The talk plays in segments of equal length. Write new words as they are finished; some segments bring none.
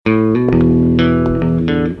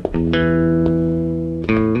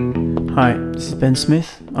Ben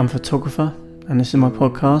Smith, I'm a photographer, and this is my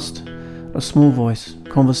podcast, A Small Voice,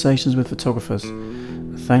 Conversations with Photographers.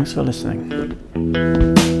 Thanks for listening.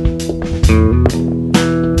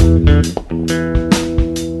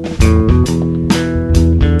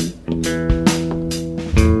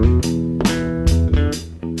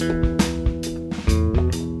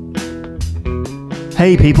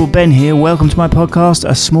 Hey people, Ben here. Welcome to my podcast,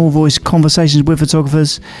 A Small Voice, Conversations with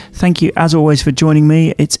Photographers. Thank you as always for joining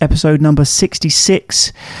me. It's episode number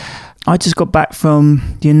 66. I just got back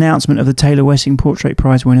from the announcement of the Taylor Wessing Portrait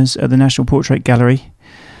Prize winners at the National Portrait Gallery,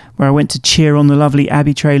 where I went to cheer on the lovely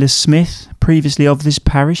Abby Traylor-Smith, previously of this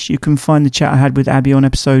parish. You can find the chat I had with Abby on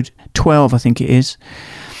episode 12, I think it is.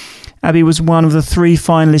 Abby was one of the 3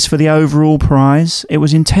 finalists for the overall prize. It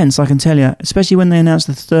was intense, I can tell you, especially when they announced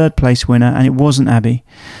the 3rd place winner and it wasn't Abby.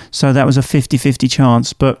 So that was a 50-50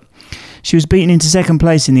 chance. But she was beaten into 2nd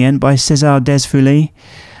place in the end by César Desfoulis.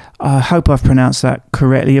 I hope I've pronounced that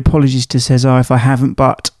correctly. Apologies to César if I haven't,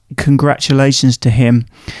 but congratulations to him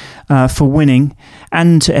for winning,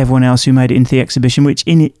 and to everyone else who made it into the exhibition, which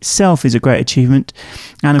in itself is a great achievement.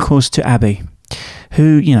 And of course to Abby,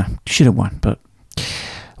 who, should have won, but...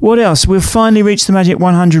 What else? We've finally reached the magic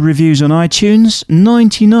 100 reviews on iTunes,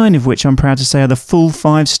 99 of which I'm proud to say are the full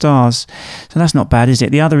 5 stars. So that's not bad, is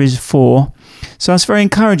it? The other is 4. So that's very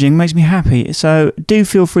encouraging, makes me happy. So do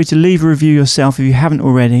feel free to leave a review yourself if you haven't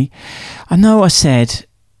already. I know I said,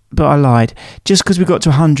 but I lied. Just because we got to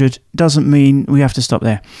 100 doesn't mean we have to stop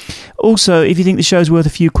there. Also, if you think the show's worth a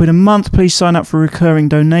few quid a month, please sign up for a recurring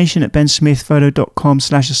donation at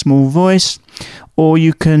bensmithphoto.com/a-small-voice, or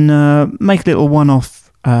you can make a little one-off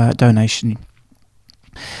donation.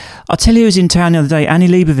 I'll tell you who was in town the other day, Annie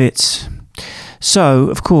Leibovitz.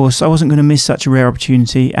 So, of course, I wasn't going to miss such a rare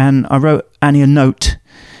opportunity, and I wrote Annie a note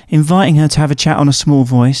inviting her to have a chat on A Small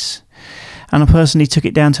Voice, and I personally took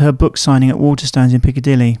it down to her book signing at Waterstones in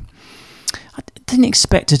Piccadilly. I didn't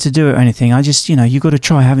expect her to do it or anything. I just, you've got to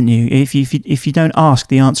try, haven't you? If you don't ask,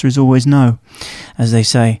 the answer is always no, as they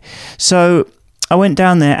say. So I went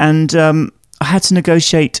down there, and I had to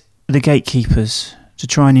negotiate the gatekeepers to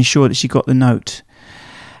try and ensure that she got the note.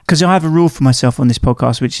 Because I have a rule for myself on this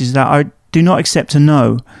podcast, which is that I do not accept a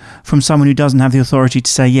no from someone who doesn't have the authority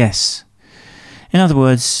to say yes. In other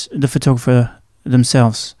words, the photographer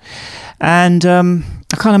themselves. And I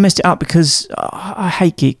kind of messed it up because I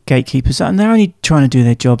hate gatekeepers, and they're only trying to do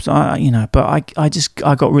their jobs, but I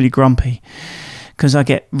got really grumpy because I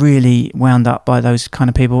get really wound up by those kind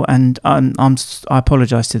of people, and I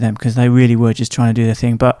apologise to them because they really were just trying to do their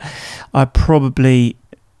thing. But I probably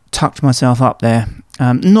tucked myself up there.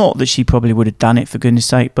 Not that she probably would have done it, for goodness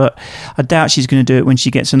sake, but I doubt she's going to do it when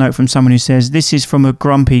she gets a note from someone who says, this is from a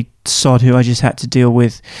grumpy sod who I just had to deal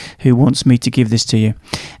with, who wants me to give this to you.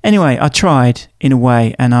 Anyway, I tried in a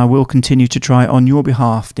way, and I will continue to try on your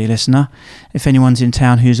behalf, dear listener, if anyone's in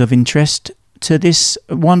town who's of interest to this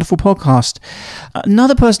wonderful podcast.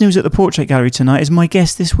 Another person who's at the Portrait Gallery tonight is my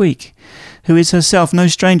guest this week, who is herself no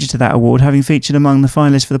stranger to that award, having featured among the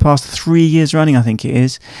finalists for the past 3 years running, I think it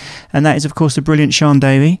is. And that is, of course, the brilliant Sian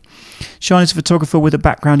Davey. Sian is a photographer with a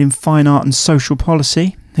background in fine art and social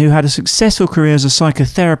policy, who had a successful career as a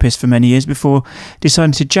psychotherapist for many years before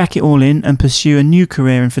deciding to jack it all in and pursue a new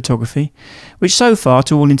career in photography, which so far,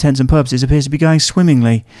 to all intents and purposes, appears to be going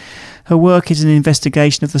swimmingly. Her work is an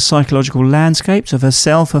investigation of the psychological landscapes of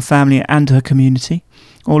herself, her family and her community,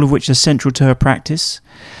 all of which are central to her practice.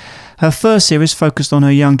 Her first series focused on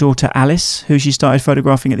her young daughter Alice, who she started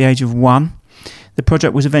photographing at the age of 1. The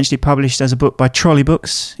project was eventually published as a book by Trolley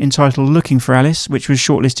Books entitled Looking for Alice, which was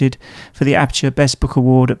shortlisted for the Aperture Best Book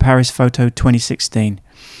Award at Paris Photo 2016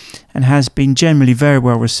 and has been generally very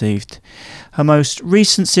well received. Her most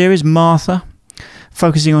recent series, Martha,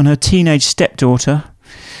 focusing on her teenage stepdaughter,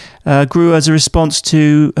 grew as a response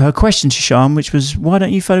to her question to Sian, which was, why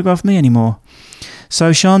don't you photograph me anymore?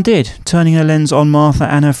 So Sian did, turning her lens on Martha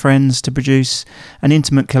and her friends to produce an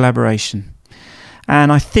intimate collaboration.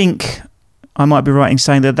 And I think I might be right in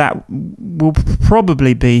saying that will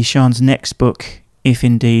probably be Sian's next book, if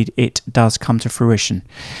indeed it does come to fruition.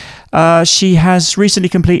 She has recently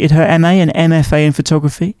completed her MA and MFA in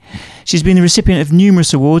photography. She's been the recipient of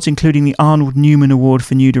numerous awards, including the Arnold Newman Award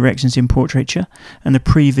for New Directions in Portraiture and the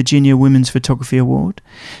Prix Virginia Women's Photography Award.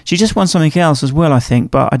 She just won something else as well, I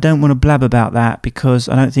think, but I don't want to blab about that because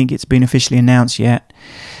I don't think it's been officially announced yet.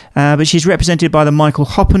 But she's represented by the Michael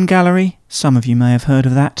Hoppen Gallery. Some of you may have heard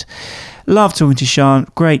of that. Love talking to Sian.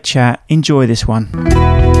 Great chat. Enjoy this one.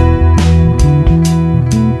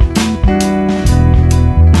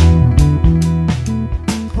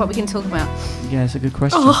 What we can talk about? Yeah, it's a good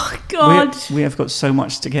question. Oh, God. We have got so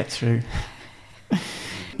much to get through.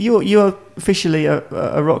 you're officially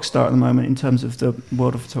a rock star at the moment in terms of the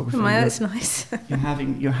world of photography. Oh, that's nice. You're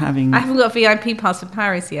having. I haven't got a VIP pass for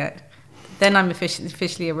Paris yet. Then I'm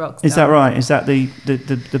officially a rock star. Is that right? Is that the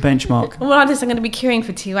benchmark? Well, I'm going to be queuing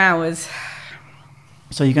for 2 hours.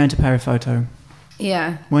 So you're going to Paris Photo?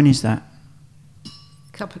 Yeah. When is that?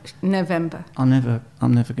 November. I'm never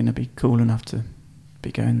going to be cool enough to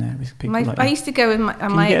be going there with people like I you. used to go with my.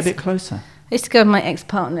 Can you get a bit closer? I used to go with my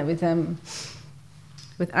ex-partner with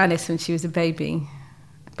Alice when she was a baby,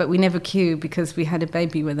 but we never queued because we had a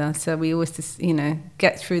baby with us. So we always just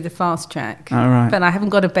get through the fast track. Oh, right. But I haven't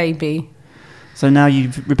got a baby. So now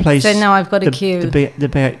you've replaced. So now I've got a queue.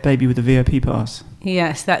 The baby with the VIP pass.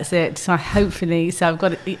 Yes, that's it. So I've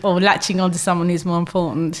got latching on to someone who's more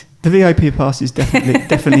important. The VIP pass is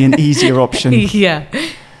definitely an easier option. Yeah.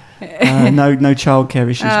 No childcare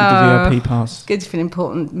issues with the VIP pass. It's good to feel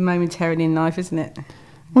important momentarily in life, isn't it?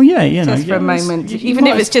 Well, yeah, just for a moment. Even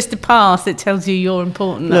if it's just a pass that tells you you're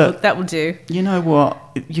important, that will do. You know what?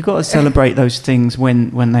 You've got to celebrate those things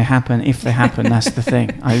when they happen. If they happen, that's the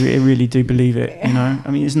thing. I really do believe it,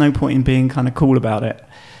 I mean, there's no point in being kind of cool about it.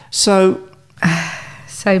 So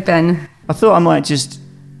Ben, I thought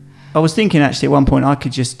I was thinking actually at one point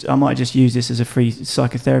I might just use this as a free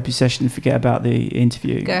psychotherapy session and forget about the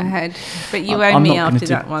interview. Go ahead. But you owe me after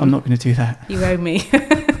that one. I'm not going to do that. You owe me.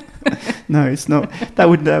 No, it's not. That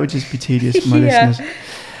would just be tedious for my listeners.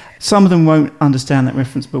 Some of them won't understand that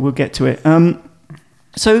reference, but we'll get to it.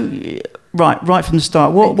 So, right from the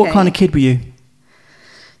start, what kind of kid were you?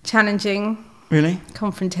 Challenging. Really?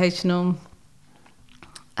 Confrontational.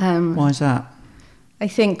 Why is that? I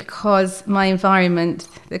think because my environment,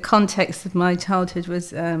 the context of my childhood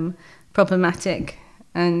was problematic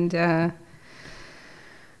and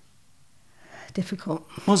difficult.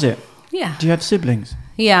 Was it? Yeah. Do you have siblings?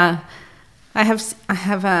 Yeah. I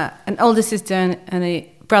have an older sister and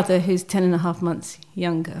a brother who's 10.5 months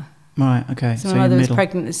younger. Right, okay. So my mother was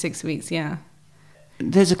pregnant at 6 weeks, yeah.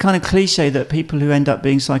 There's a kind of cliche that people who end up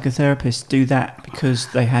being psychotherapists do that because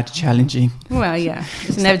they had challenging... Well, yeah.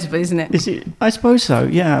 It's inevitable, isn't it? Is it? I suppose so,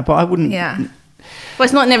 yeah, but I wouldn't... Yeah. Well,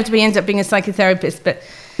 it's not inevitable you end up being a psychotherapist, but...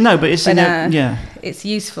 No, but it's... yeah. It's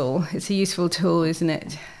useful. It's a useful tool, isn't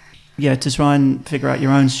it? Yeah, to try and figure out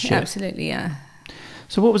your own shit. Absolutely, yeah.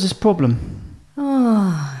 So what was this problem?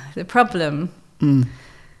 Oh, the problem?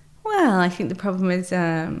 Well, I think the problem is...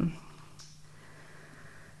 there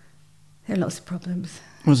are lots of problems.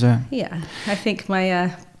 Was there? Yeah. I think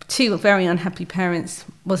my 2 very unhappy parents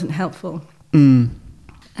wasn't helpful. And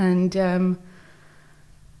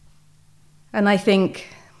I think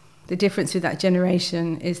the difference with that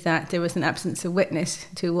generation is that there was an absence of witness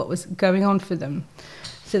to what was going on for them.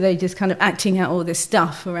 So they just kind of acting out all this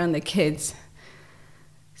stuff around their kids.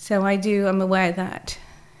 So I'm aware that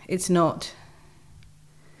it's not...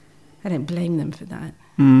 I don't blame them for that.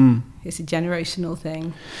 It's a generational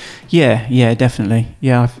thing. Yeah, definitely.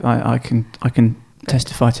 Yeah, I can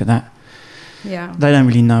testify to that. Yeah. They don't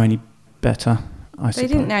really know any better, I suppose. They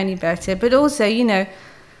didn't know any better, but also, it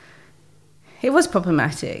was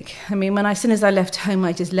problematic. I mean, as soon as I left home,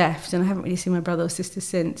 I just left, and I haven't really seen my brother or sister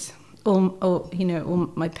since, or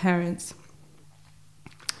my parents.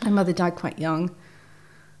 My mother died quite young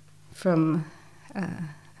from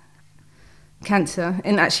cancer,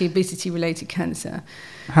 and actually obesity-related cancer.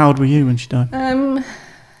 How old were you when she died?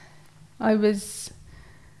 I was,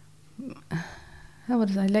 how old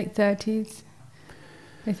was I? Late 30s,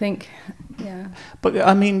 I think. Yeah. But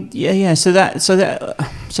I mean, yeah. So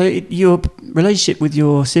your relationship with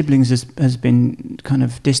your siblings has been kind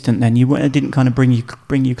of distant. Then it didn't kind of bring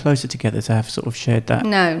you closer together to have sort of shared that.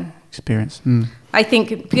 No. Experience. I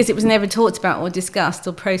think because it was never talked about or discussed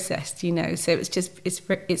or processed, so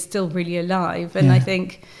it's still really alive. And I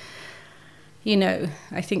think,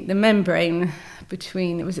 I think the membrane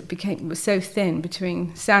between was so thin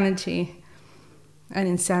between sanity and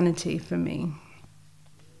insanity for me.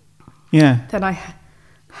 Yeah. That I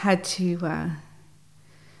had to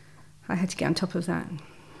get on top of that.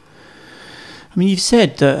 I mean, you've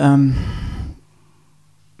said that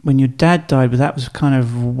when your dad died, but that was kind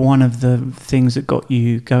of one of the things that got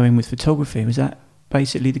you going with photography. Was that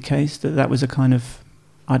basically the case? That was a kind of,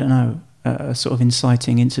 I don't know, a sort of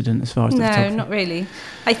inciting incident as far as the photography? No, not really.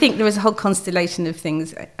 I think there was a whole constellation of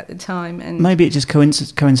things at the time. And maybe it just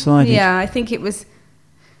coincided. Yeah, I think it was...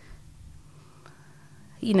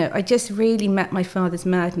 I just really met my father's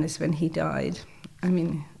madness when he died. I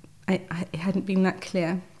mean, it hadn't been that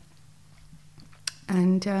clear.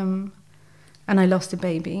 And I lost a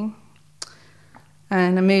baby.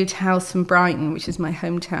 And I moved house from Brighton, which is my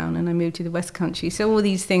hometown, and I moved to the West Country. So all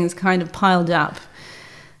these things kind of piled up.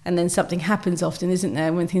 And then something happens often, isn't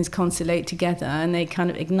there, when things constellate together and they kind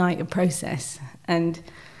of ignite a process. And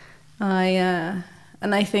I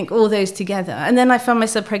think all those together. And then I found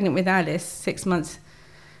myself pregnant with Alice 6 months,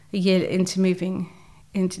 a year into moving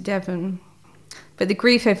into Devon. But the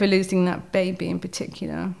grief over losing that baby in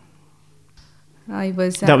particular,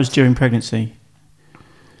 that was during pregnancy?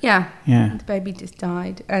 Yeah. Yeah. The baby just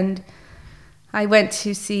died. And I went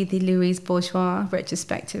to see the Louise Bourgeois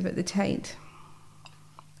retrospective at the Tate.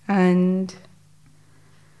 And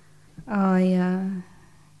I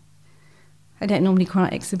don't normally cry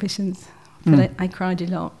at exhibitions, but I cried a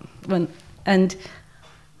lot. And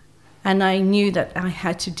I knew that I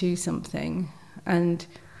had to do something. And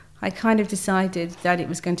I kind of decided that it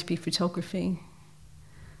was going to be photography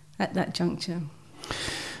at that juncture.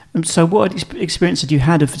 So what experience had you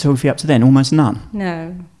had of photography up to then? Almost none?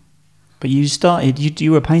 No. But you started,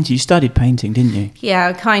 you were a painter, you studied painting, didn't you?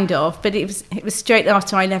 Yeah, kind of. But it was straight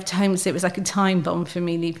after I left home, so it was like a time bomb for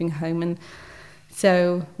me leaving home. And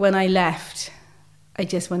so when I left, I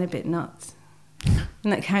just went a bit nuts.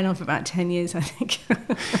 And that carried on for about 10 years, I think.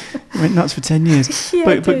 Went nuts for 10 years.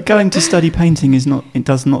 Yeah, but going to study painting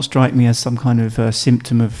does not strike me as some kind of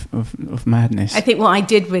symptom of madness. I think what I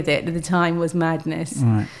did with it at the time was madness.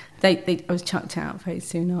 Right. I was chucked out very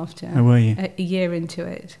soon after. Oh, were you? A year into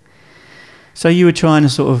it. So you were trying to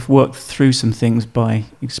sort of work through some things by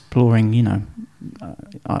exploring,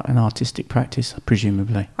 an artistic practice,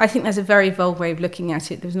 presumably. I think there's a very evolved way of looking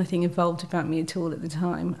at it. There was nothing evolved about me at all at the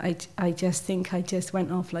time. I just think I just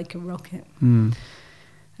went off like a rocket. Mm.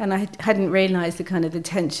 And I hadn't realised the kind of the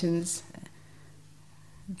tensions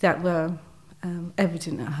that were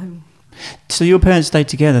evident at home. So your parents stayed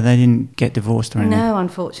together? They didn't get divorced or anything? No,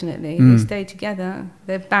 unfortunately. They stayed together.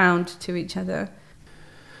 They're bound to each other.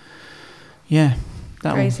 Yeah.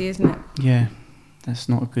 Crazy, isn't it? Yeah, that's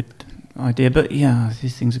not a good idea. But yeah,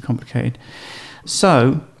 these things are complicated.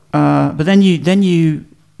 So, but then you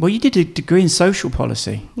did a degree in social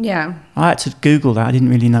policy. Yeah. I had to Google that. I didn't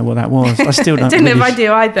really know what that was. I still don't. I don't know if I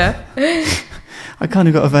do either. I kind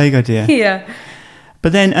of got a vague idea. Yeah.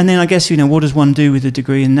 But then I guess, what does one do with a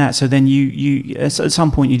degree in that? So then you at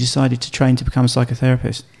some point you decided to train to become a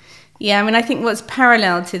psychotherapist. Yeah, I mean, I think what's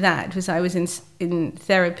parallel to that was I was in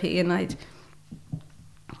therapy, and I'd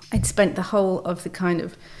spent the whole of the kind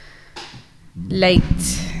of late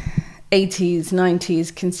 80s,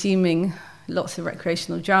 90s consuming lots of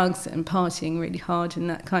recreational drugs and partying really hard and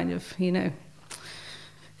that kind of, thing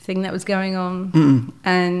that was going on. Mm-mm.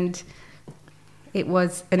 And it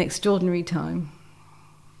was an extraordinary time.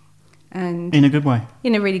 And in a good way?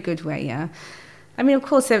 In a really good way, yeah. I mean, of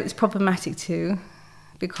course, it was problematic too,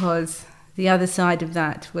 because the other side of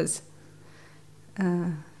that was,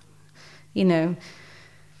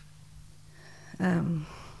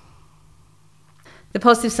 the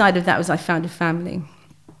positive side of that was I found a family.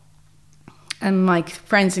 And my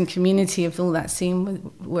friends and community of all that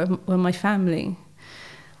scene were my family.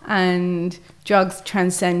 And drugs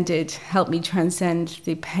helped me transcend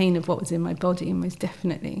the pain of what was in my body, most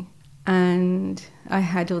definitely. And I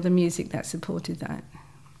had all the music that supported that.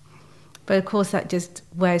 But of course that just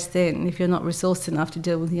wears thin if you're not resourced enough to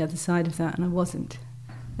deal with the other side of that, and I wasn't.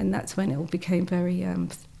 And that's when it all became very,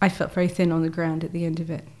 I felt very thin on the ground at the end of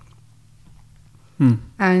it.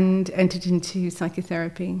 And entered into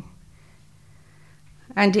psychotherapy.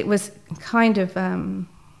 And it was kind of,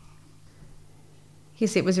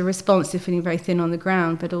 yes, it was a response to feeling very thin on the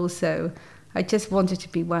ground, but also I just wanted to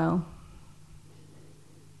be well.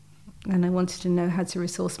 And I wanted to know how to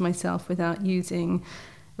resource myself without using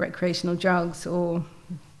recreational drugs or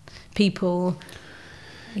people.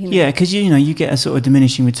 Yeah, because you get a sort of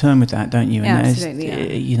diminishing return with that, don't you? And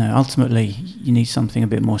absolutely. Yeah. Ultimately, you need something a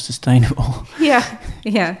bit more sustainable.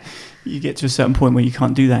 Yeah. You get to a certain point where you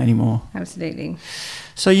can't do that anymore. Absolutely.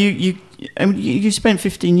 So you spent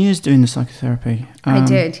 15 years doing the psychotherapy. I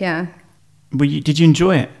did, yeah. Did you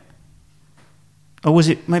enjoy it? Or was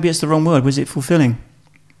it, maybe it's the wrong word, was it fulfilling?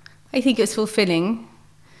 I think it was fulfilling.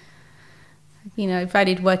 I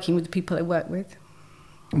valued working with the people I work with.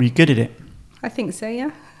 Were you good at it? I think so,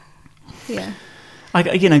 yeah. Yeah.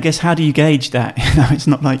 I guess, how do you gauge that? It's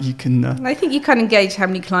not like you can... I think you can gauge how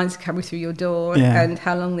many clients are coming through your door yeah. and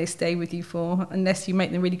how long they stay with you for, unless you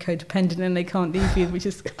make them really codependent and they can't leave you, which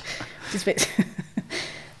is a bit...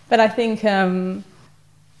 But I think,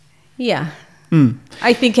 yeah.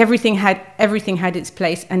 I think everything had its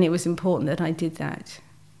place, and it was important that I did that.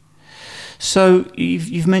 So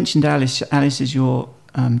you've mentioned Alice. Alice is your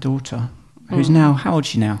daughter, who's now, how old is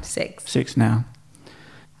she now? 6. 6 now.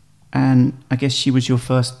 And I guess she was your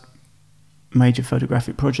first major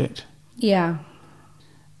photographic project. Yeah.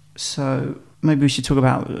 So maybe we should talk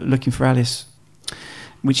about Looking for Alice,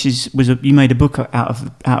 which you made a book out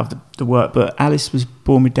of the work, but Alice was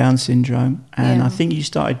born with Down syndrome, and I think you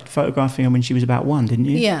started photographing her when she was about 1, didn't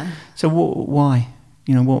you? Yeah. So why?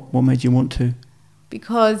 What made you want to?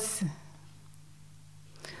 Because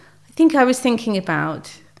I think I was thinking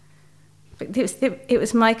about, it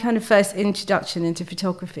was my kind of first introduction into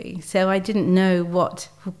photography, so I didn't know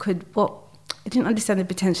I didn't understand the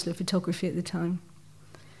potential of photography at the time.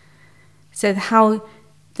 So how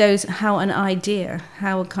an idea,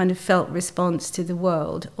 how a kind of felt response to the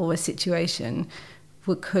world or a situation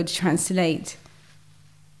could translate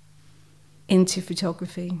into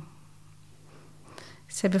photography.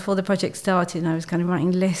 So before the project started, I was kind of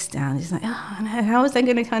writing lists down. It's like, how was I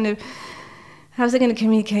going to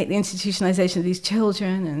communicate the institutionalization of these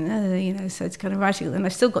children? And, so it's kind of writing, and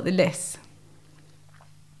I've still got the lists.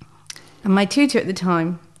 And my tutor at the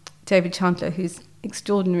time, David Chandler, who's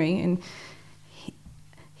extraordinary, and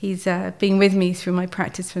he's been with me through my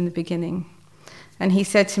practice from the beginning. And he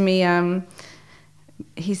said to me,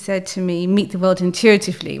 meet the world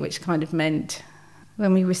intuitively, which kind of meant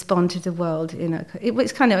when we respond to the world it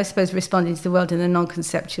was kind of, I suppose, responding to the world in a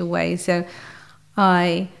non-conceptual way. So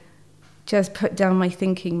I just put down my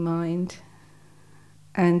thinking mind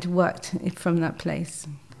and worked from that place,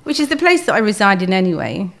 which is the place that I reside in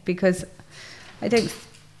anyway, because I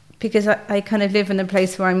kind of live in a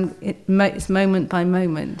place where it's moment by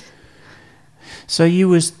moment. So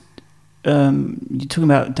you're talking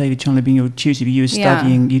about David Chandler being your tutor, but you were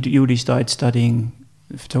studying, you already started studying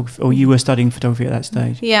photography, or you were studying photography at that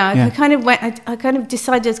stage? Yeah. I kind of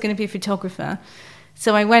decided I was going to be a photographer.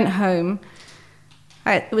 So I went home.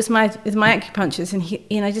 It was my acupuncturist,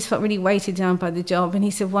 and I just felt really weighted down by the job. And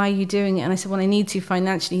he said, "Why are you doing it?" And I said, "Well, I need to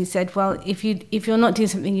financially." He said, "Well, if you're not doing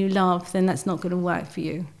something you love, then that's not going to work for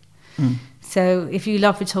you. So if you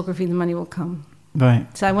love photography, the money will come." Right.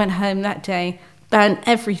 So I went home that day, burned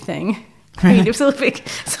everything. I mean, it was all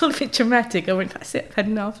a bit dramatic. I went, "That's it, I've had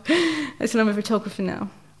enough." I said, "I'm a photographer now."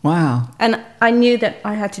 Wow. And I knew that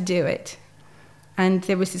I had to do it. And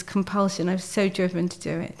there was this compulsion. I was so driven to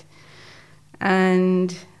do it.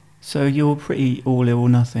 And so you're pretty all or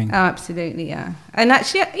nothing. Oh, absolutely, yeah. And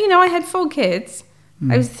actually, I had 4 kids.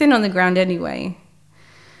 I was thin on the ground anyway.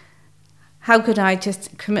 How could I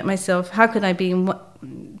just commit myself? How could I be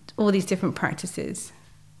in all these different practices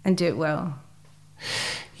and do it well?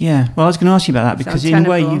 Yeah. Well, I was going to ask you about that, because in a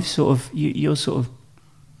way you're sort of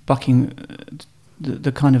bucking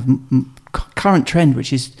the kind of current trend,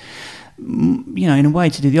 which is, in a way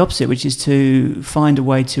to do the opposite, which is to find a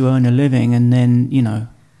way to earn a living, and then,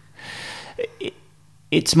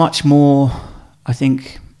 it's much more, I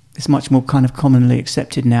think, it's much more kind of commonly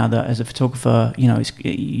accepted now that as a photographer,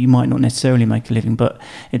 you might not necessarily make a living, but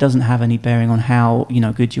it doesn't have any bearing on how,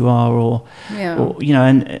 good you are, or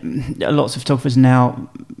and lots of photographers now,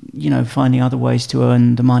 finding other ways to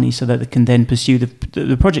earn the money so that they can then pursue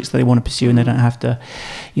the projects that they want to pursue, and they don't have to,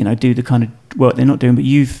 do the kind of work they're not doing. But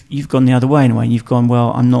you've gone the other way in a way, and you've gone,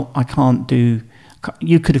 well, I can't do.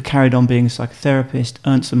 You could have carried on being a psychotherapist,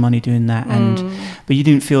 earned some money doing that, but you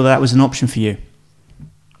didn't feel that was an option for you.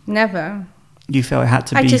 Never. You felt it had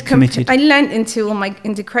to be committed. I lent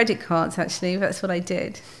into credit cards, actually. That's what I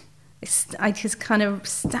did. I just kind of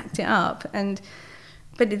stacked it up,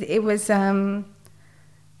 but it was in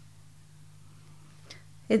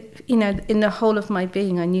the whole of my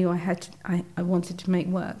being, I knew I wanted to make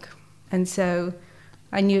work, and so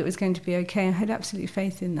I knew it was going to be okay. I had absolute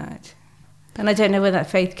faith in that, and I don't know where that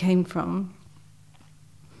faith came from,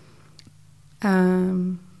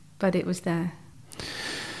 but it was there.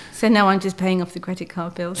 So now I'm just paying off the credit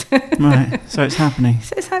card bills. Right. So it's happening.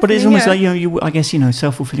 But it's almost like I guess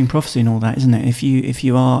self-fulfilling prophecy and all that, isn't it? If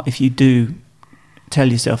you do tell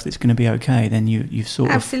yourself that it's going to be okay, then you've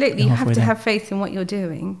sort absolutely. of You have to have faith in what you're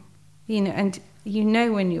doing, and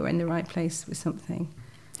when you're in the right place with something.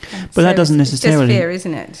 But so that doesn't necessarily. It's just fear,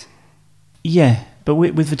 isn't it? Yeah, but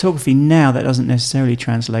with photography now, that doesn't necessarily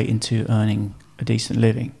translate into earning a decent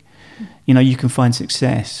living. You can find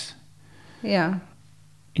success. Yeah.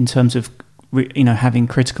 In terms of, having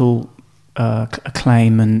critical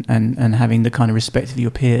acclaim and having the kind of respect of your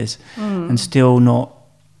peers, and still not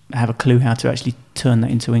have a clue how to actually turn that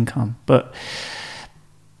into income. But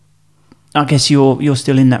I guess you're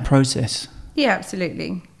still in that process. Yeah,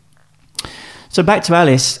 absolutely. So back to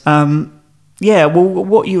Alice. Well,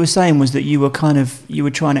 what you were saying was that you were trying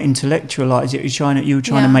to intellectualize it. You were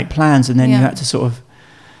trying to make plans, and then you had to sort of.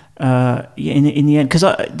 In the end, because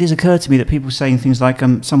this occurred to me that people saying things like,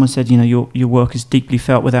 someone said, your work is deeply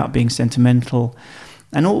felt without being sentimental,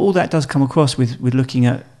 and all that does come across with looking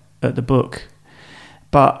at the book.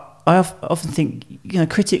 But often think,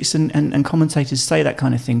 critics and commentators say that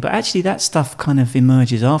kind of thing, but actually that stuff kind of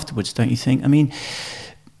emerges afterwards, don't you think? I mean,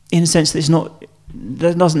 in a sense that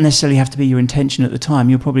that doesn't necessarily have to be your intention at the time.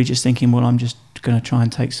 You're probably just thinking, well, I'm just going to try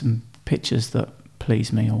and take some pictures that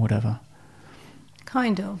please me or whatever.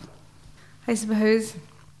 Kind of. I suppose.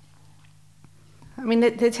 I mean,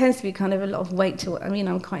 there tends to be kind of a lot of weight to it. I mean,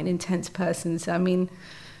 I'm quite an intense person, so I mean,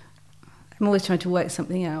 I'm always trying to work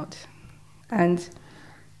something out. And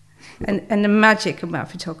the magic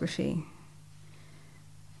about photography,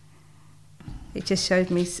 it just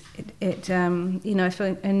showed me, I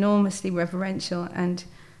feel enormously reverential and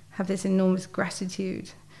have this enormous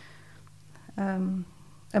gratitude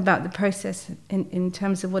about the process in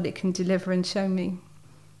terms of what it can deliver and show me.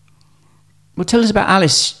 Well, tell us about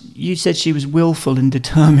Alice. You said she was willful and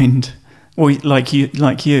determined, or like you.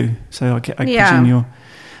 So I presume you're.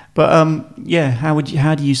 But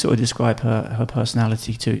how do you sort of describe her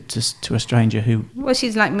personality to a stranger who? Well,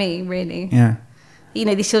 she's like me, really. Yeah.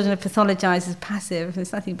 These children are pathologized as passive.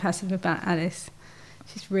 There's nothing passive about Alice.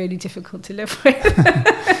 She's really difficult to live with.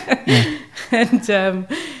 Yeah. And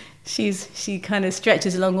she kind of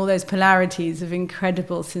stretches along all those polarities of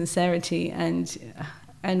incredible sincerity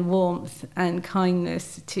and warmth and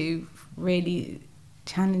kindness to really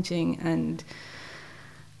challenging and,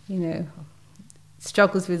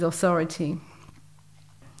 struggles with authority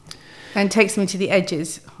and takes me to the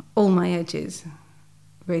edges, all my edges.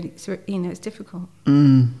 Really, it's difficult.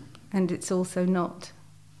 Mm. And it's also not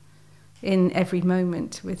in every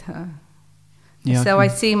moment with her. Yeah, so I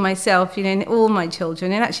see myself, in all my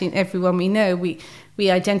children, and actually in everyone we know, we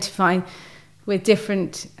identify with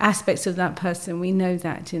different aspects of that person. We know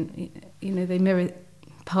that, and they mirror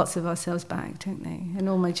parts of ourselves back, don't they? And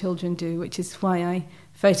all my children do, which is why I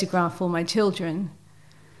photograph all my children.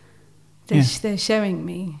 They're showing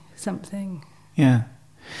me something. Yeah.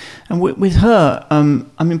 And with her,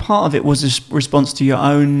 part of it was a response to your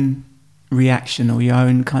own reaction or your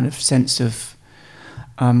own kind of sense of,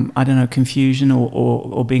 confusion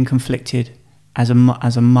or being conflicted as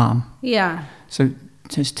a mum. Yeah. So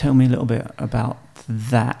just tell me a little bit about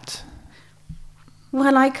that.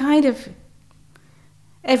 Well, I kind of,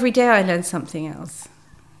 every day I learn something else.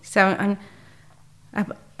 So I'm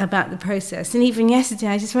about the process. And even yesterday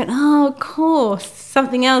I just went, oh, of course,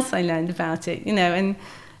 something else I learned about it, and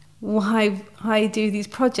why I do these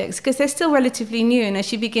projects, because they're still relatively new, and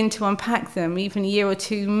as you begin to unpack them, even a year or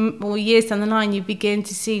two or years down the line, you begin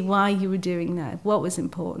to see why you were doing that, what was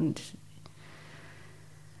important.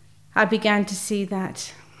 I began to see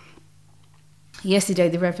that yesterday.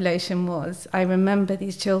 The revelation was, I remember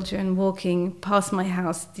these children walking past my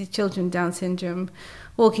house, these children with Down syndrome,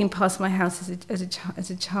 walking past my house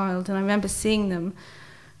as a child, and I remember seeing them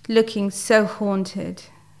looking so haunted,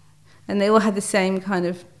 and they all had the same kind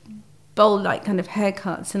of bowl-like kind of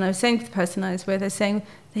haircuts, and I was saying to the person I was with, they're saying,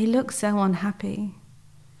 they look so unhappy.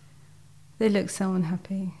 They look so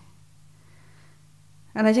unhappy.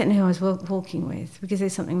 And I don't know who I was walking with, because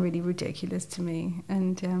there's something really ridiculous to me.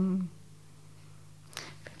 And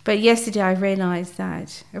but yesterday I realised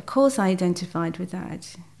that, of course I identified with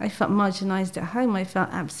that. I felt marginalised at home. I felt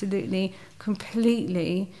absolutely,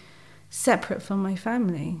 completely separate from my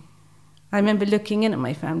family. I remember looking in at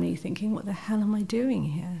my family thinking, what the hell am I doing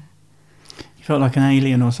here? You felt like an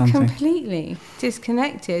alien or something? Completely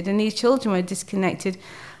disconnected. And these children were disconnected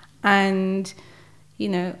and,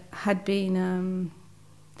 had been,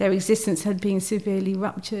 their existence had been severely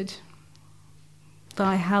ruptured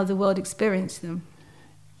by how the world experienced them.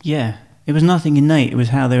 Yeah, it was nothing innate, it was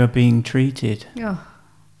how they were being treated. Oh,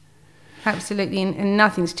 absolutely, and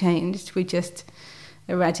nothing's changed, we're just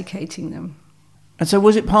eradicating them. And so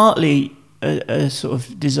was it partly a sort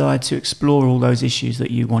of desire to explore all those issues that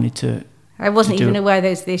you wanted to... I wasn't even aware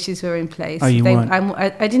those issues were in place. Oh, you weren't? I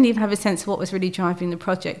didn't even have a sense of what was really driving the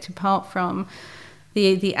project, apart from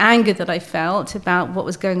the anger that I felt about what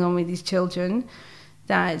was going on with these children,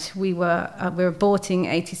 that we were aborting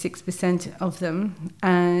 86% of them,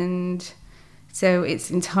 and so it's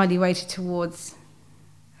entirely weighted towards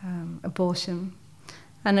abortion.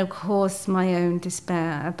 And of course my own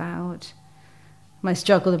despair about my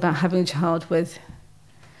struggle about having a child with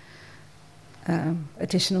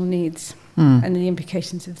additional needs and the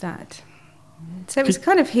implications of that. So it's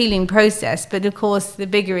kind of healing process, but of course the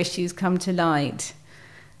bigger issues come to light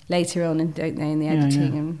later on, and don't they, in the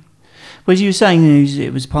editing. And well, as you were saying,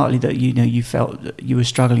 it was partly that you felt that you were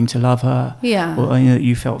struggling to love her, or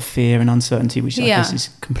you felt fear and uncertainty, which I guess is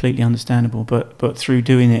completely understandable. But through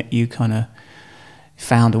doing it, you kind of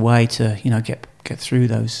found a way to get through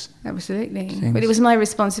those. Absolutely. Things. But it was my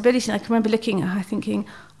responsibility. I can remember looking at her thinking,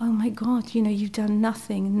 oh my God, you've done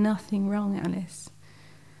nothing wrong, Alice.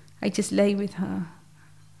 I just lay with her.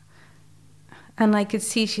 And I could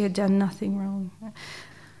see she had done nothing wrong.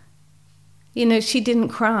 She didn't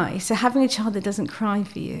cry. So having a child that doesn't cry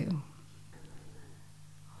for you,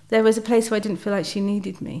 there was a place where I didn't feel like she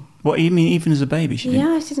needed me. What, you mean even as a baby she didn't?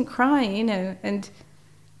 Yeah, she didn't cry, and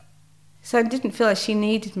so I didn't feel like she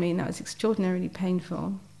needed me, and that was extraordinarily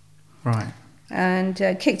painful. Right. And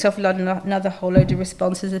kicked off another whole load of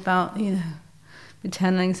responses about,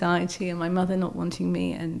 maternal anxiety and my mother not wanting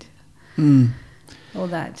me and all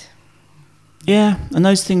that. Yeah, and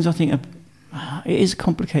those things I think it is a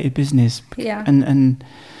complicated business. Yeah. And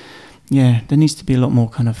yeah, there needs to be a lot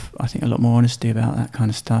more a lot more honesty about that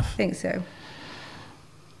kind of stuff. I think so.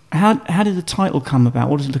 How did the title come about?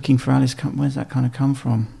 What does Looking for Alice where's that kind of come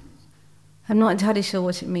from? I'm not entirely sure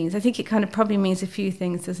what it means. I think it kind of probably means a few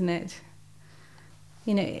things, doesn't it?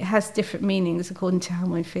 It has different meanings according to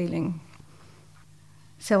how I'm feeling.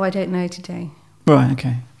 So I don't know today. Right.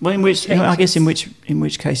 Okay. Well, in which case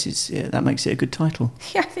that makes it a good title.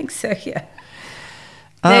 Yeah, I think so. Yeah.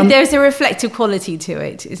 There's a reflective quality to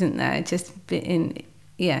it, isn't there?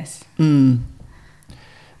 Yes.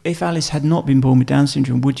 If Alice had not been born with Down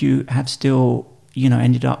syndrome, would you have still,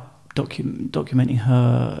 ended up documenting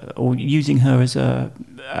her or using her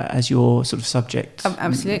as your sort of subject?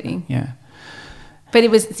 Absolutely. Yeah. But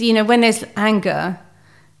it was, when there's anger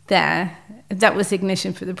there, that was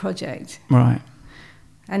ignition for the project. Right.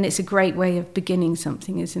 And it's a great way of beginning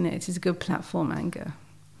something, isn't it? It's a good platform, anger.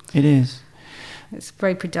 It is. It's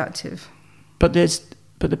very productive. But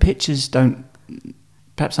the pictures don't,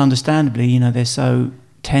 perhaps understandably, they're so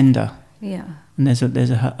tender. Yeah. And there's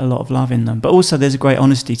a lot of love in them. But also there's a great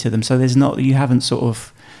honesty to them. So you haven't sort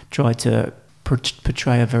of tried to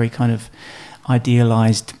portray a very kind of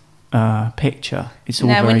idealised picture. It's all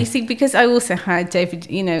now, very... when you see, because I also had David,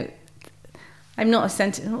 I'm not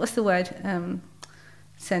what's the word?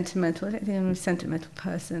 Sentimental. I don't think I'm a sentimental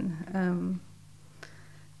person.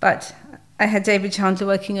 But I had David Chandler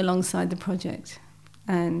working alongside the project,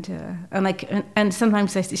 and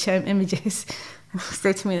sometimes I used to show him images, and he'd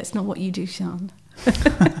say to me, "That's not what you do, Sian."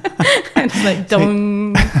 And it's like,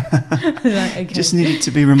 dong. Like, okay. Just needed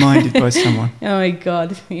to be reminded by someone. Oh my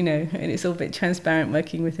God, and it's all a bit transparent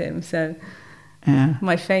working with him. So yeah.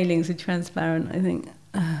 My failings are transparent, I think.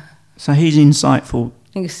 So he's insightful.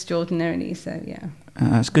 Extraordinarily so, yeah.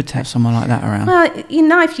 It's good to have someone like that around. Well, in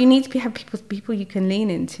life you need to have people you can lean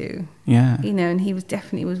into. Yeah. And he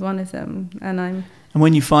was one of them. And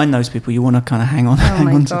when you find those people, you want to kind of hang on. Oh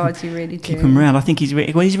my on God, to you really do. Keep them around. I think he's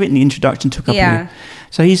written the introduction to a couple yeah.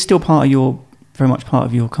 So he's still very much part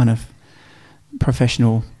of your kind of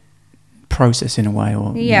professional process in a way,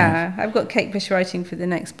 or yeah. I've got Kate Bush writing for the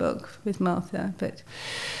next book with Martha, but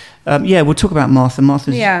we'll talk about Martha.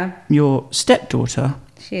 Martha's your stepdaughter.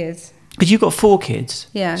 She is. Because you've got 4 kids.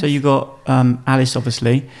 Yeah. So you've got Alice,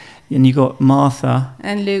 obviously, and you've got Martha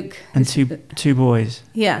and Luke and two boys.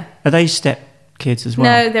 Yeah. Are they step kids as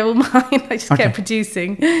well? No, they're all mine. I just kept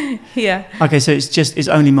producing. Yeah. Okay, so it's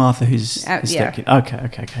only Martha who's the step kid.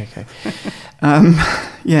 Okay.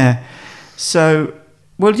 Yeah. So,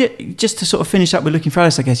 well, just to sort of finish up with Looking for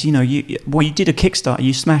Alice, I guess, you did a Kickstarter.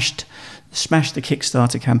 You smashed the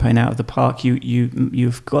Kickstarter campaign out of the park.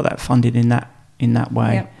 You've got that funded in that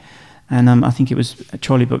way. Yep. And I think it was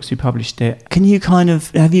Trolley Books who published it. Can you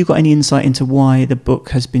have you got any insight into why the book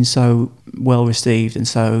has been so well received and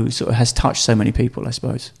so sort of has touched so many people, I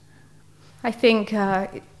suppose? I think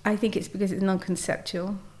it's because it's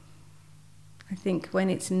non-conceptual. I think when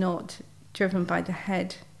it's not driven by the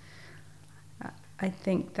head, I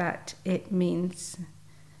think that it means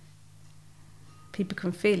people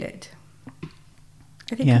can feel it.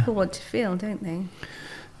 I think people want to feel, don't they?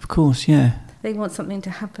 Of course, yeah. They want something to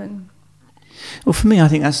happen. Well, for me, I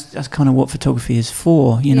think that's kind of what photography is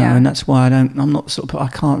for, and that's why I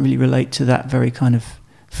can't really relate to that very kind of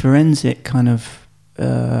forensic kind of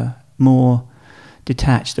more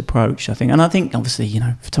detached approach, I think. And I think, obviously,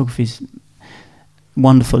 photography is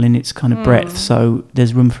wonderful in its kind of breadth, so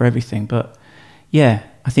there's room for everything. But, yeah,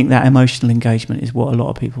 I think that emotional engagement is what a lot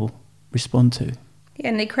of people respond to. Yeah,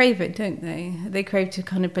 and they crave it, don't they? They crave to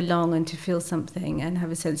kind of belong and to feel something and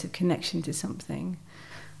have a sense of connection to something.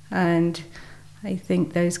 And I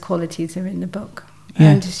think those qualities are in the book.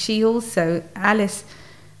 Yeah. And she also, Alice,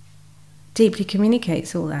 deeply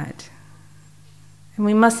communicates all that. And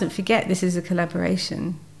we mustn't forget this is a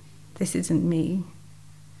collaboration. This isn't me.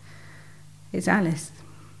 It's Alice.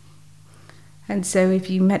 And so if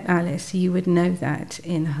you met Alice, you would know that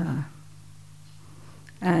in her.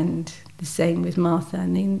 And the same with Martha. I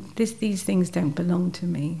mean, these things don't belong to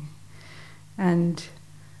me. And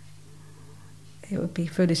it would be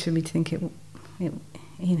foolish for me to think it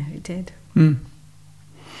did. Mm.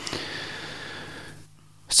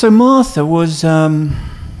 So Martha was, I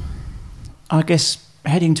guess,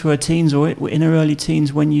 heading to her teens or in her early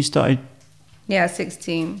teens when you started. Yeah,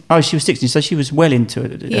 16. Oh, she was 16, so she was well into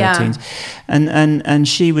her Yeah. teens. And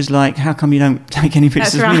she was like, how come you don't take any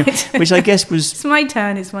pictures That's of me? right. Which I guess was It's my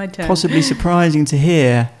turn. possibly surprising to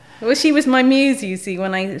hear. Well, she was my muse, you see,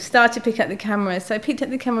 when I started to pick up the camera. So I picked up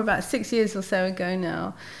the camera about 6 years or so ago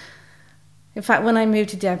now. In fact, when I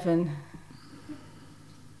moved to Devon,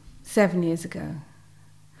 7 years ago.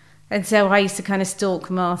 And so I used to kind of stalk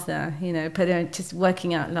Martha, put her just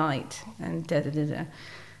working out light and da-da-da-da.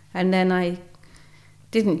 And then I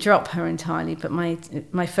didn't drop her entirely, but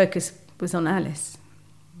my focus was on Alice.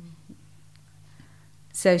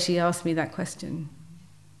 So she asked me that question,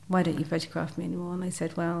 why don't you photograph me anymore? And I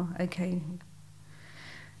said, well, okay.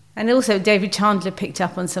 And also David Chandler picked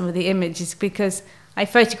up on some of the images because I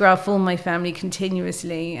photograph all my family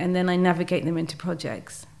continuously and then I navigate them into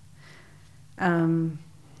projects. Different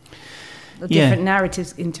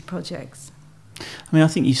narratives into projects. I mean, I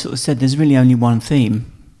think you sort of said there's really only one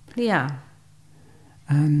theme. Yeah.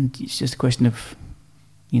 And it's just a question of,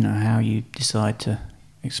 how you decide to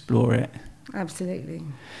explore it. Absolutely.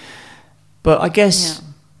 But I guess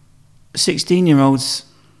 16-year-olds,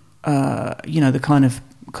 the kind of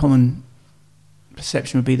common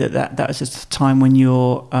perception would be that was just a time when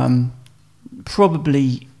you're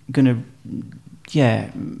probably going to,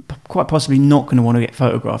 quite possibly not going to want to get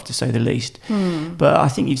photographed, to say the least. But I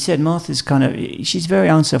think you've said Martha's she's very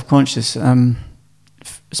unself-conscious,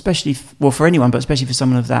 especially for anyone, but especially for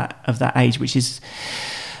someone of that age, which is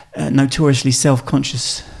a notoriously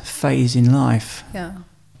self-conscious phase in life. Yeah.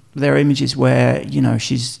 There are images where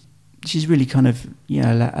she's really kind of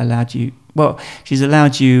allowed you. Well, she's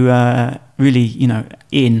allowed you really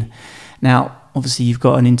in. Now, obviously, you've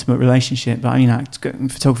got an intimate relationship, but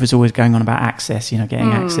photographers always going on about access.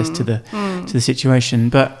 Getting access to the situation.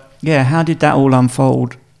 But yeah, how did that all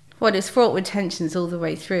unfold? Well, it's fraught with tensions all the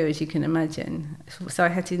way through, as you can imagine. So I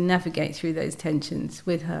had to navigate through those tensions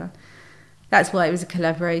with her. That's why it was a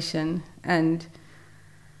collaboration. And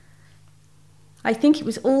I think it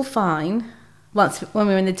was all fine when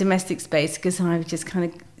we were in the domestic space, because I would just kind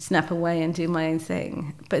of snap away and do my own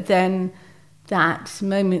thing. But then that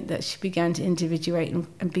moment that she began to individuate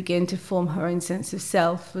and begin to form her own sense of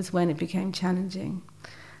self was when it became challenging.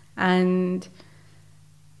 And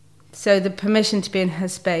so the permission to be in her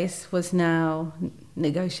space was now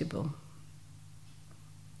negotiable.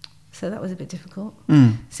 So that was a bit difficult.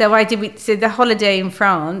 So the holiday in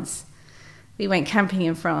France, we went camping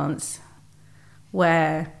in France,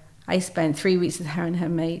 where I spent 3 weeks with her and her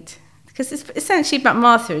mate, because it's essentially about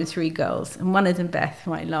Martha and 3 girls, and one of them Beth,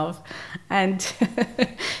 who I love. And so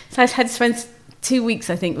I had to spend 2 weeks,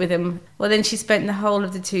 I think, with them. Well, then she spent the whole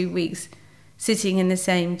of the 2 weeks sitting in the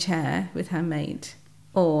same chair with her mate,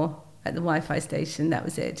 or at the Wi-Fi station. That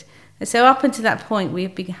was it. And so up until that point, we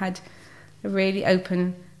had a really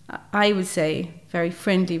open, I would say, very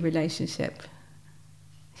friendly relationship.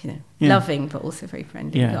 Loving, but also very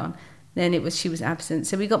friendly. Yeah. Then she was absent.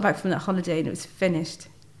 So we got back from that holiday and it was finished.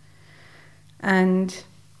 And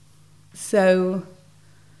so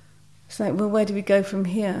it's like, well, where do we go from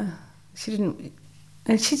here? She didn't,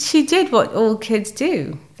 and she did what all kids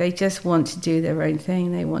do. They just want to do their own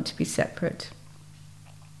thing. They want to be separate.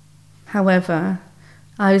 However,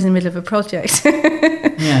 I was in the middle of a project.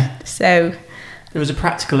 Yeah. So there was a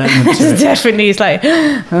practical element to it. Definitely, it's like,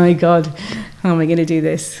 oh my God, how am I going to do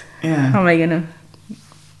this? Yeah. How am I going to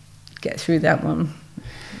get through that one?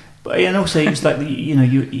 But and also it's like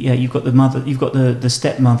you've got the mother, you've got the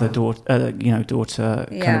stepmother daughter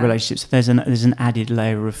kind of relationship. So there's an added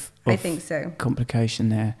layer of I think so, complication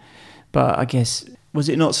there. But I guess, was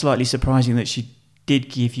it not slightly surprising that she did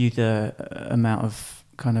give you the amount of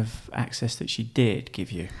kind of access that she did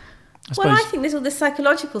give you? Well, I think there's all the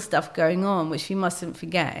psychological stuff going on, which we mustn't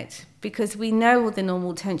forget, because we know all the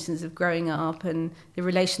normal tensions of growing up and the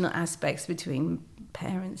relational aspects between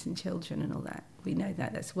parents and children and all that. We know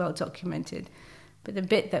that, that's well documented. But the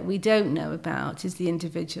bit that we don't know about is the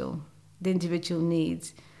individual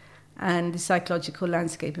needs and the psychological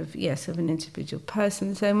landscape of an individual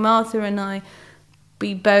person. So Martha and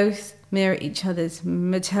we both mirror each other's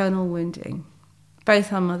maternal wounding.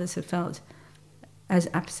 Both our mothers have felt as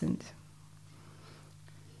absent.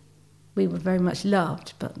 We were very much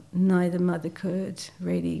loved, but neither mother could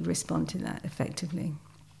really respond to that effectively.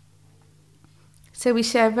 So we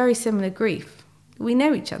share very similar grief. We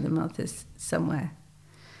know each other, Martha's somewhere.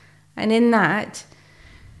 And in that,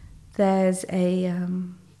 there's a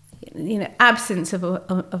absence of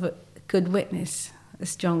a good witness, a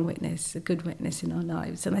strong witness, a good witness in our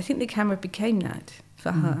lives. And I think the camera became that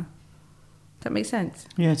for her. Does that make sense?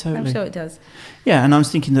 Yeah, totally. I'm sure it does. Yeah, and I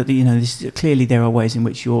was thinking that clearly there are ways in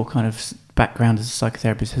which your kind of background as a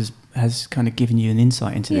psychotherapist has kind of given you an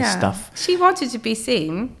insight into this stuff. She wanted to be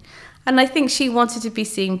seen, and I think she wanted to be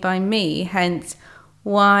seen by me. Hence,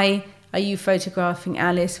 why are you photographing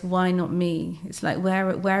Alice? Why not me? It's like,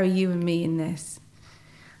 where are you and me in this?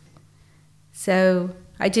 So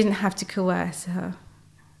I didn't have to coerce her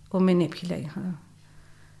or manipulate her.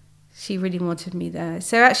 She really wanted me there.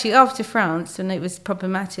 So actually, after France, when it was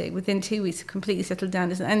problematic, within 2 weeks, I completely settled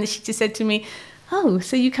down. And she just said to me, "Oh,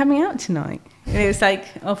 so you coming out tonight?" And it was like,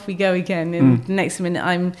 off we go again. And the next minute,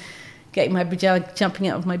 I'm getting my pajamas, jumping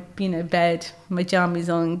out of my bed, my jammies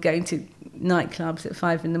on, going to nightclubs at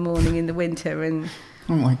 5 a.m. in the winter. And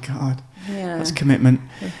oh my God, yeah, that's commitment.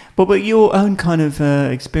 But your own kind of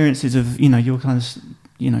experiences of your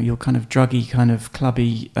kind of druggy, kind of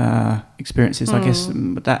clubby experiences, I guess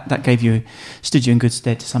that stood you in good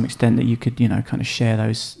stead to some extent, that you could kind of share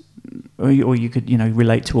those, or you could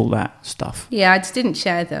relate to all that stuff. Yeah, I just didn't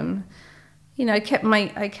share them. I kept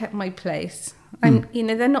my place.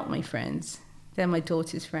 They're not my friends; they're my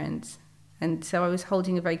daughter's friends, and so I was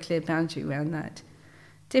holding a very clear boundary around that.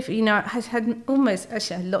 Different, I had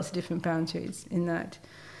lots of different boundaries in that.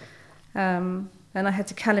 And I had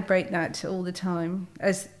to calibrate that all the time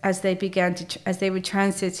as they began as they were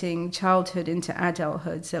transiting childhood into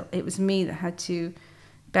adulthood. So it was me that had to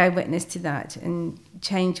bear witness to that and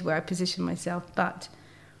change where I positioned myself. But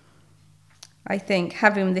I think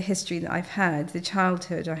having the history that I've had, the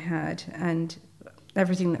childhood I had, and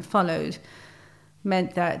everything that followed,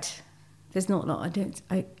 meant that there's not a lot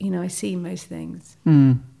I see most things.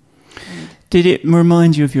 Did it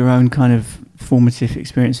remind you of your own kind of formative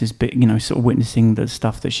experiences, but sort of witnessing the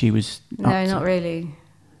stuff that she was up No, to? not really.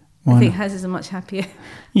 Why I think not? hers is a much happier,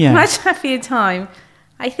 Yeah. much happier time.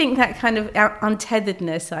 I think that kind of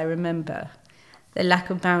untetheredness I remember, the lack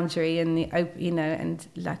of boundary and and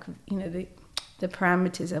lack of the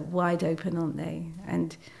parameters are wide open, aren't they?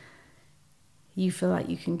 And you feel like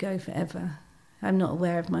you can go forever. I'm not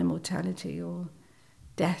aware of my mortality or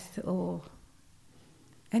death or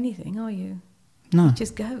anything, are you? No. You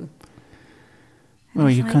just go. Well,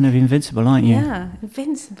 you're kind of invincible, aren't you? Yeah,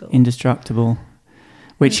 invincible. Indestructible.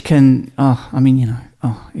 Which can,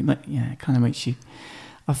 it kind of makes you...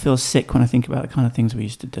 I feel sick when I think about the kind of things we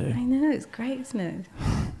used to do. I know, it's great, isn't it?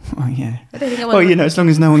 Oh, yeah. I don't think I want as long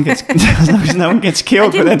as no one gets killed.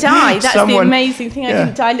 I didn't die. That's the amazing thing. Yeah. I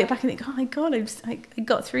didn't die. I look back and think, oh my God, I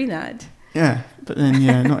got through that. Yeah, but then,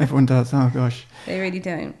 not everyone does. Oh, gosh. They really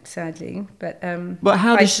don't, sadly. But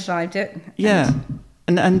how I survived it. Yeah.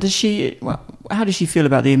 And does she... Well, how does she feel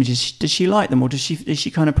about the images? Does she like them, or is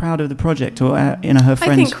she kind of proud of the project, or her friends?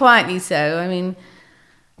 I think quietly so. I mean,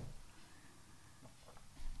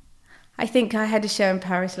 I think I had a show in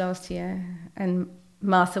Paris last year, and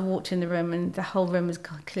Martha walked in the room, and the whole room was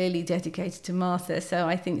clearly dedicated to Martha. So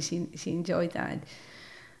I think she enjoyed that.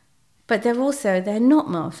 But they're not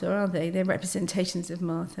Martha, are they? They're representations of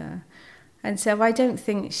Martha. And so I don't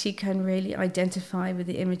think she can really identify with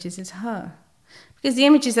the images as her. Because the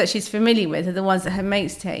images that she's familiar with are the ones that her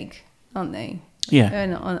mates take, aren't they? Yeah.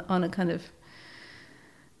 And on a kind of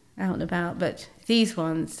out and about. But these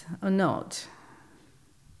ones are not.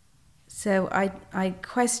 So I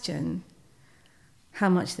question how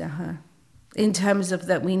much they're her. In terms of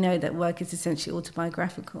that, we know that work is essentially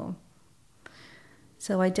autobiographical.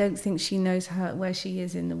 So I don't think she knows where she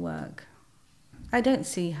is in the work. I don't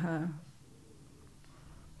see her.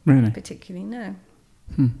 Really? Particularly, no.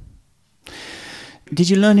 Did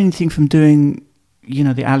you learn anything from doing,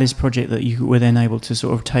 the Alice project that you were then able to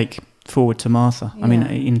sort of take forward to Martha? Yeah. I mean,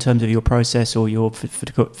 in terms of your process or your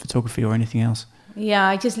photography or anything else? Yeah,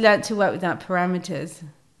 I just learnt to work without parameters.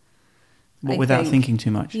 Without thinking too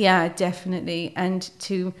much? Yeah, definitely. And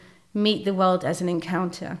to meet the world as an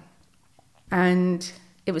encounter. And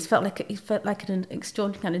it felt like an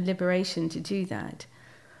extraordinary kind of liberation to do that.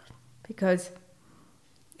 Because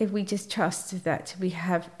if we just trust that we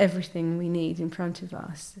have everything we need in front of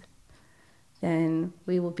us, then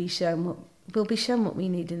we will be shown what we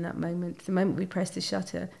need in that moment. The moment we press the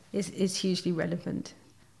shutter is hugely relevant,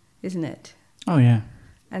 isn't it? Oh, yeah.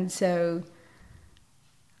 And so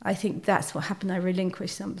I think that's what happened. I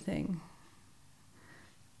relinquished something.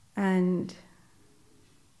 And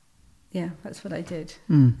yeah, that's what I did.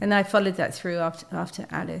 And I followed that through after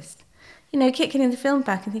Alice. Kicking in the film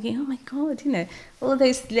back and thinking, oh my God, all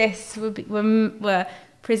those lists were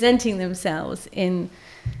presenting themselves in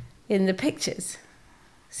in the pictures.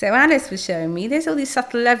 So Alice was showing me there's all these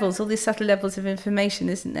subtle levels of information,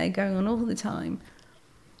 isn't there, going on all the time.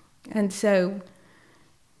 And so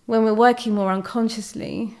when we're working more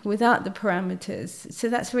unconsciously without the parameters, so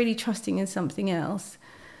that's really trusting in something else.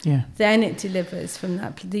 Yeah. Then it delivers from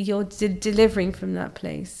that. You're delivering from that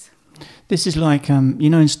place. This is like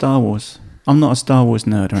in Star Wars. I'm not a Star Wars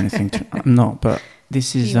nerd or anything. I'm not, but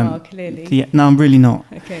this is. You are, clearly. No, I'm really not.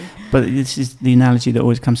 Okay. But this is the analogy that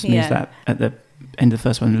always comes to me, is that at the end of the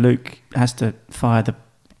first one, Luke has to fire the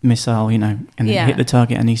missile, and then hit the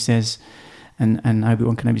target, and he says, and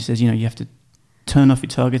Obi-Wan Kenobi says, you have to turn off your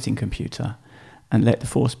targeting computer and let the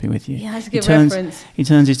Force be with you. Yeah, that's a good reference. He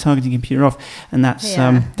turns his targeting computer off, and that's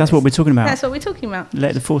what we're talking about. That's what we're talking about.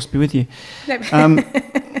 Let the Force be with you. And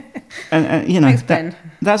Thanks, Ben.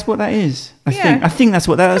 That's what that is. I think that's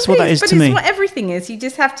what that is to me. But it's what everything is. You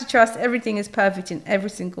just have to trust everything is perfect in every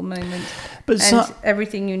single moment,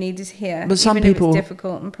 everything you need is here. But some even people, if it's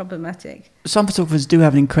difficult and problematic. Some photographers do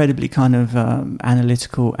have an incredibly kind of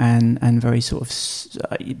analytical and very sort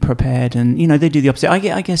of prepared, and they do the opposite.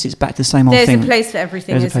 I guess it's back to the same old thing. There's a place for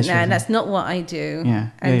everything, isn't there? And that's not what I do.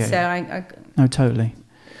 Yeah. No, totally.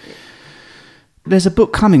 There's a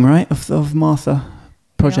book coming, right, of Martha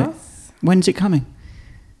project. Yes. When's it coming?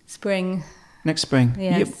 Spring. Next spring.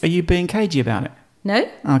 Yes. Are you being cagey about it? No.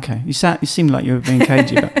 Okay. You seem like you were being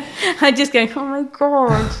cagey about it. I'm just going, oh my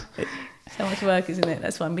God. So much work, isn't it?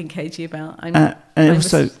 That's what I'm being cagey about. And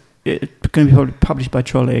also, it's going to be published by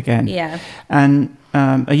Trolley again. Yeah. And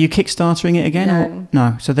are you Kickstartering it again?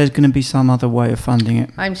 No. No. So there's going to be some other way of funding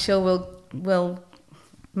it. I'm sure we'll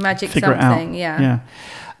magic Figure something. It out. Yeah.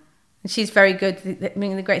 She's very good.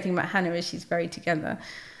 The great thing about Hannah is she's very together.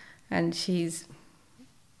 And she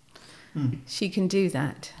can do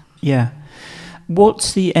that. Yeah.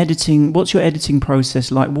 What's your editing process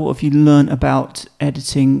like? What have you learned about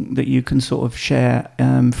editing that you can sort of share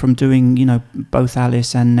from doing, both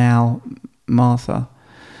Alice and now Martha?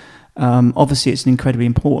 Obviously, it's an incredibly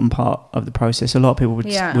important part of the process. A lot of people would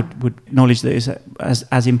acknowledge that it's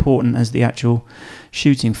as important as the actual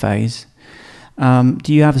shooting phase.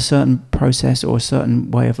 Do you have a certain process or a certain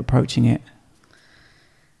way of approaching it?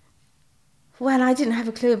 Well, I didn't have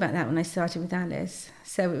a clue about that when I started with Alice,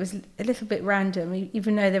 so it was a little bit random.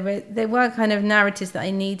 Even though there were kind of narratives that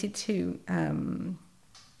I needed to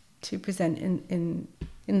present in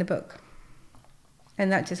the book,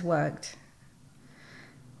 and that just worked.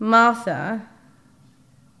 Martha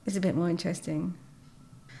is a bit more interesting.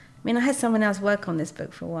 I mean, I had someone else work on this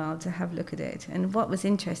book for a while to have a look at it, and what was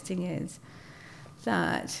interesting is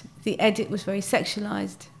that the edit was very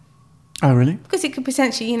sexualized. Oh, really? Because it could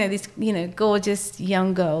potentially, these, gorgeous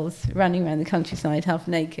young girls running around the countryside half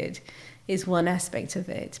naked is one aspect of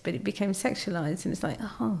it, but it became sexualized, and it's like,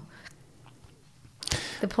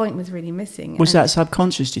 the point was really missing. Was that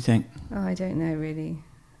subconscious, do you think? Oh, I don't know, really.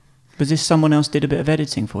 Was this someone else did a bit of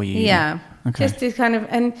editing for you? Yeah. Okay. Just to kind of,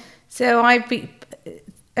 and so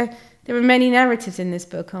there are many narratives in this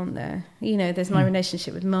book, aren't there? There's my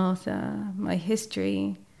relationship with Martha, my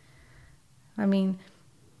history. I mean,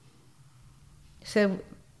 so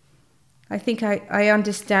I think I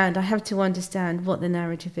understand, I have to understand what the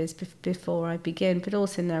narrative is before I begin, but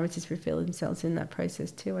also narratives reveal themselves in that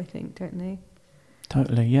process too, I think, don't they?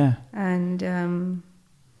 Totally, yeah. And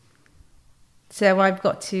so I've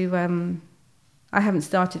got to, I haven't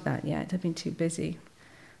started that yet, I've been too busy,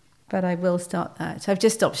 but I will start that. So I've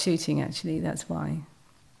just stopped shooting, actually, that's why.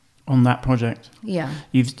 On that project? Yeah.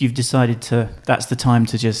 You've decided that's the time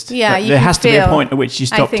to just... Yeah, there has to be a point at which you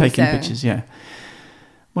stop taking so. Pictures, yeah.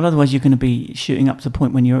 Well, otherwise you're going to be shooting up to the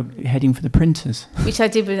point when you're heading for the printers. Which I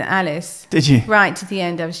did with Alice. Did you? Right to the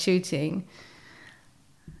end I was shooting.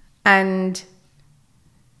 And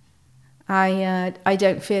I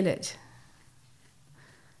don't feel it.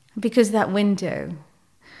 Because that window,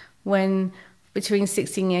 when between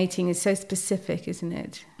 16 and 18 is so specific, isn't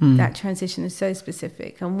it? That transition is so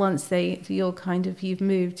specific. And once you've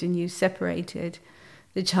moved and you've separated,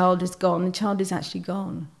 the child is gone. The child is actually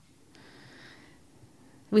gone.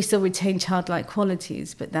 We still retain childlike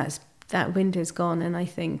qualities, but that window's gone, and I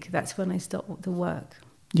think that's when I stop the work.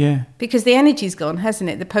 Yeah. Because the energy's gone, hasn't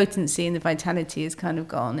it? The potency and the vitality is kind of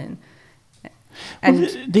gone, and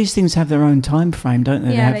these things have their own time frame, don't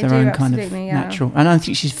they? Yeah, they have their own kind of natural. And I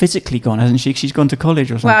think she's physically gone, hasn't she? She's gone to college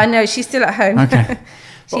or something. Well, no, she's still at home. Okay.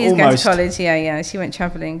 She is going to college. Yeah. She went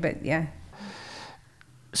travelling, but yeah.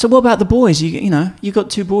 So what about the boys? You got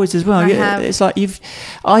two boys as well. I have. It's like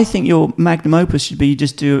I think your magnum opus should be you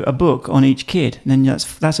just do a book on each kid, and then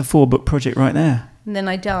that's a 4-book project right there. And then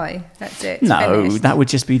I die. That's it. No, finished. That would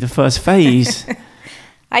just be the first phase.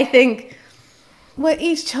 I think Well,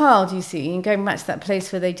 each child, you see, and going back to that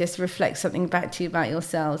place where they just reflect something back to you about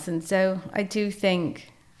yourselves. And so I do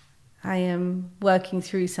think I am working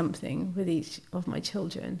through something with each of my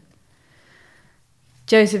children.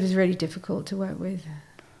 Joseph is really difficult to work with.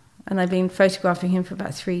 And I've been photographing him for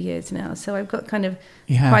about 3 years now. So I've got kind of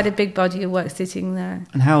quite a big body of work sitting there.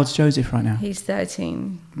 And how old's Joseph right now? He's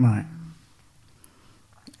 13. Right.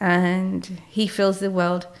 And he feels the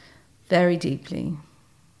world very deeply.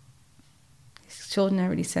 He's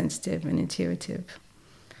extraordinarily sensitive and intuitive.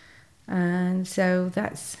 And so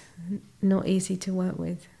that's not easy to work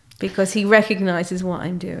with because he recognises what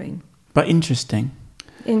I'm doing. But interesting.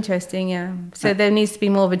 Interesting, yeah. So there needs to be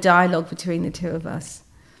more of a dialogue between the two of us.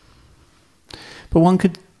 But one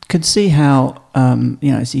could see how,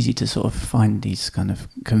 it's easy to sort of find these kind of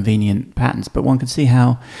convenient patterns, but one could see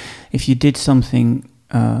how if you did something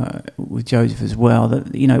with Joseph as well,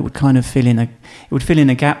 that, it would kind of fill in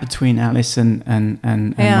a gap between Alice and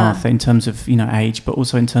Martha in terms of, age, but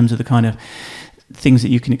also in terms of the kind of things that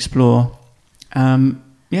you can explore.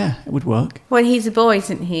 It would work. Well, he's a boy,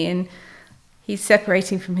 isn't he? And he's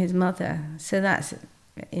separating from his mother. So that's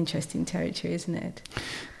interesting territory, isn't it?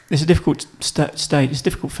 It's a difficult stage. It's a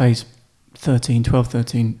difficult phase. 12,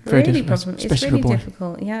 13. Very really difficult. It's really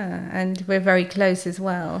difficult, yeah. And we're very close as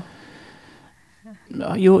well.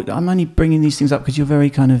 I'm only bringing these things up because you're very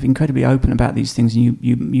kind of incredibly open about these things, and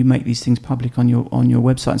you make these things public on your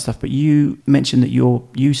website and stuff. But you mentioned that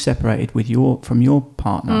you separated from your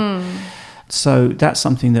partner. So that's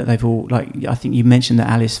something that they've all, like, I think you mentioned that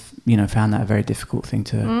Alice, found that a very difficult thing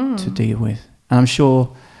to deal with. And I'm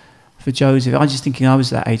sure for Joseph, I was just thinking I was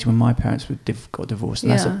that age when my parents got divorced.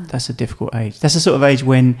 And that's a difficult age. That's the sort of age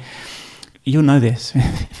when, you'll know this,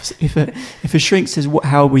 if a shrink says,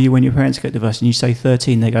 how old were you when your parents got divorced? And you say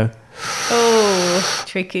 13, they go, oh,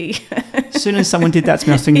 tricky. As soon as someone did that to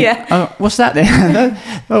me, I was thinking, oh, what's that then?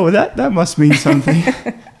 that must mean something.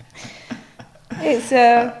 It's,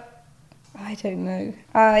 I don't know.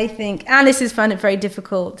 I think Alice has found it very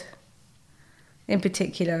difficult in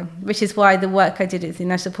particular, which is why the work I did at the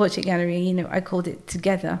National Portrait Gallery, I called it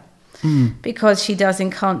Together, because she does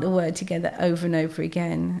incant the word together over and over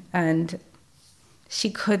again. And she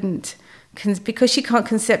couldn't, because she can't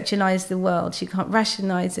conceptualize the world, she can't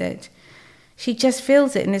rationalize it. She just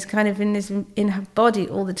feels it and is kind of in her body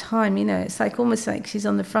all the time. It's like almost like she's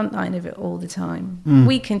on the front line of it all the time.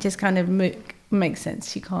 We can just kind of make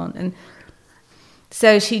sense. She can't. And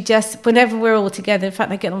so she just, whenever we're all together, in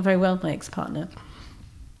fact, I get on very well with my ex-partner.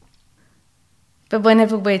 But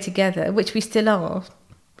whenever we're together, which we still are,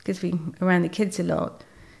 because we're around the kids a lot,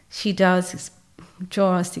 she does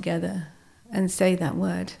draw us together and say that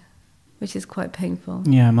word, which is quite painful.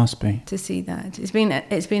 Yeah, it must be. To see that. It's been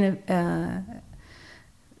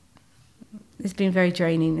very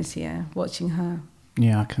draining this year, watching her.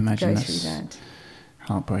 Yeah, I can imagine go through that.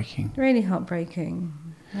 Heartbreaking. Really heartbreaking.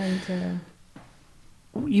 And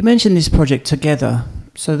you mentioned this project Together,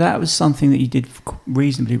 so that was something that you did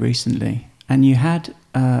reasonably recently, and you had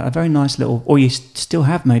a very nice little, or you still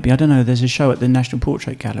have maybe, I don't know, there's a show at the National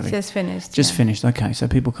Portrait Gallery. Just finished. Finished, okay, so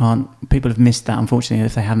people have missed that, unfortunately,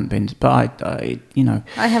 if they haven't been, but I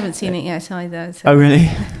haven't seen it yet either. So. Oh, really?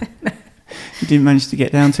 You didn't manage to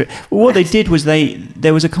get down to it. Well, what they did was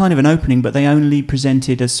there was a kind of an opening, but they only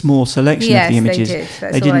presented a small selection of the images. Yes,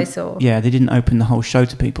 they did. That's all I saw. Yeah, they didn't open the whole show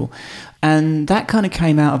to people. And that kind of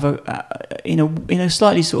came out of in a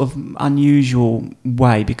slightly sort of unusual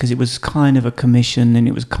way, because it was kind of a commission and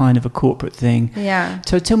it was kind of a corporate thing. Yeah.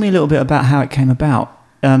 So tell me a little bit about how it came about.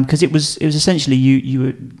 Because it was essentially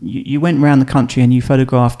you went around the country and you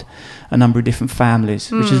photographed a number of different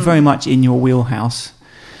families, which is very much in your wheelhouse.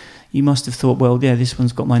 You must have thought, well, yeah, this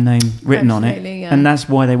one's got my name written on it, and that's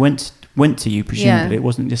why they went to you, presumably. It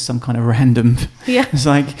wasn't just some kind of random. Yeah, it's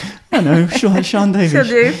like, I know, Sian Davey. She'll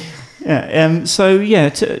do. Yeah. So yeah,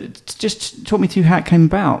 just talk me through how it came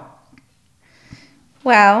about.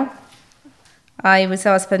 Well, I was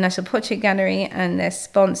asked by the National Portrait Gallery and their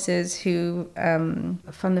sponsors, who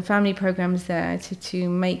fund the family programs there, to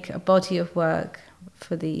make a body of work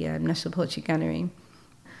for the National Portrait Gallery.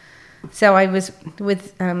 So I was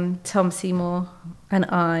with Tom Seymour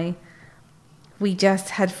and we just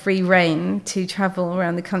had free rein to travel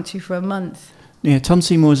around the country for a month. Yeah, Tom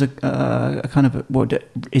Seymour is a kind of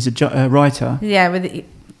a writer. Yeah,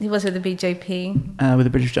 he was with the BJP. With the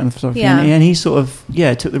British Journal of Photography. Yeah. And he sort of,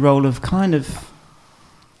 took the role of kind of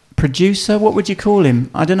producer. What would you call him?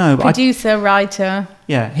 I don't know. Producer, writer.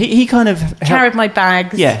 Yeah, he kind of carried my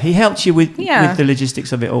bags. Yeah, he helped you with the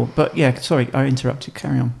logistics of it all. But yeah, sorry, I interrupted.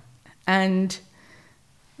 Carry on. And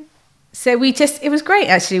so it was great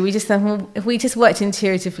actually. We just worked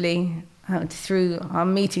intuitively. through our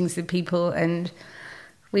meetings with people, and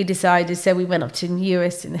we decided, so we went up to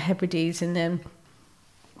Newark in the Hebrides, and then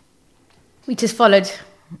we just followed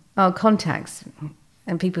our contacts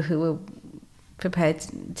and people who were prepared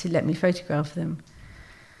to let me photograph them.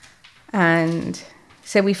 And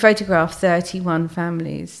so we photographed 31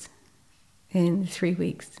 families in 3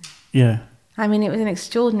 weeks. Yeah. I mean, it was an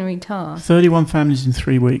extraordinary task. 31 families in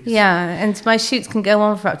 3 weeks. Yeah, and my shoots can go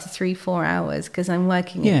on for up to 3-4 hours because I'm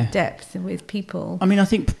working in depth with people. I mean,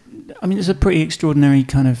 it's a pretty extraordinary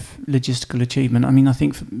kind of logistical achievement. I mean, I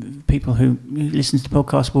think for people who listen to the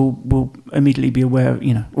podcast will immediately be aware,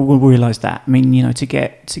 or will realise that. I mean,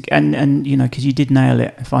 and because you did nail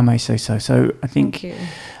it, if I may say so. So I think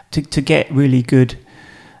to get really good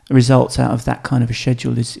results out of that kind of a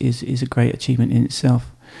schedule is a great achievement in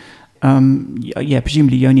itself.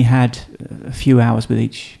 Presumably you only had a few hours with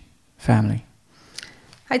each family.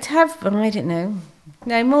 I'd have, I don't know,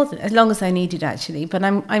 no, more than as long as I needed actually. But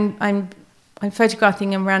I'm photographing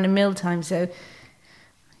them around a meal time, so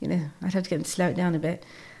I'd have to get them to slow it down a bit.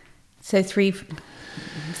 So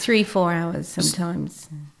 3-4 hours sometimes.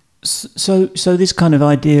 So this kind of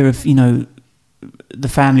idea of the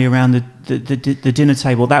family around the dinner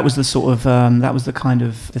table, that was the sort of that was the kind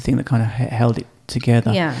of the thing that kind of held it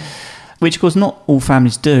together. Yeah. Which of course not all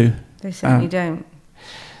families do. They certainly don't.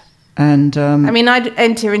 And I mean, I'd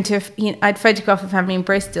enter into I'd photograph a family in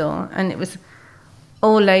Bristol, and it was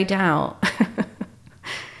all laid out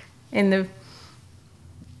in the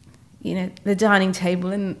the dining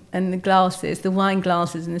table and the glasses, the wine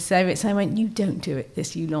glasses and the serviettes. I went, you don't do it,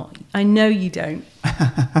 this you lot. I know you don't.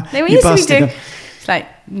 They were easily do. It's like,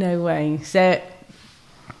 no way. So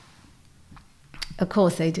of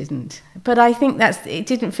course they didn't. But I think it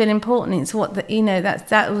didn't feel important. It's what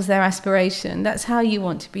that was their aspiration. That's how you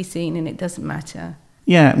want to be seen, and it doesn't matter.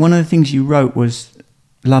 Yeah, one of the things you wrote was,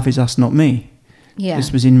 "Love is us, not me." Yeah.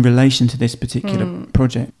 This was in relation to this particular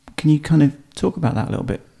project. Can you kind of talk about that a little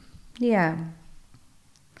bit? Yeah.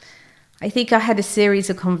 I think I had a series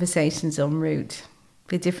of conversations en route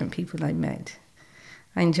with different people I met.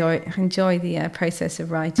 I enjoy the process of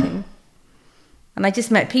writing. And I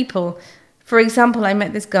just met people. For example, I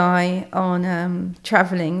met this guy on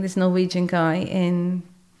travelling, this Norwegian guy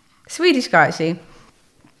Swedish guy actually,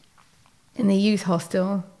 in the youth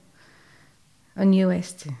hostel on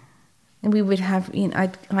Uist. And we would have,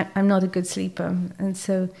 I'm not a good sleeper. And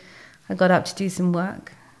so I got up to do some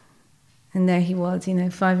work. And there he was,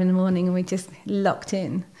 5 a.m, and we just locked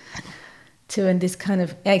in to this kind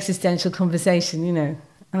of existential conversation, And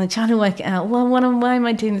I'm trying to work it out. Well, why am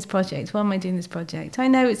I doing this project? Why am I doing this project? I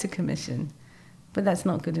know it's a commission, but that's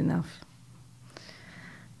not good enough.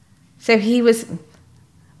 So he was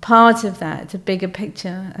part of that, a bigger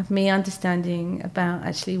picture of me understanding about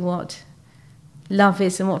actually what love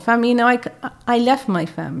is and what family. I left my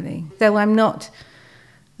family, so I'm not.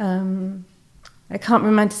 I can't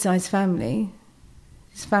romanticize family.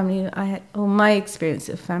 This family I had, or my experience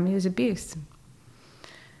of family was abuse.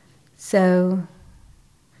 So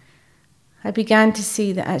I began to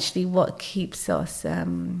see that actually what keeps us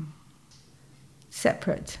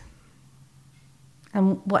separate,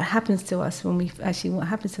 and what happens to us when we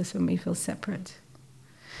feel separate,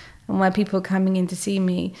 and why people are coming in to see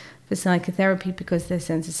me for psychotherapy because their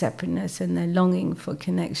sense of separateness and they're longing for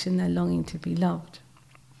connection, they're longing to be loved.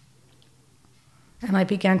 And I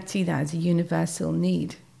began to see that as a universal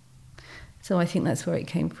need. So I think that's where it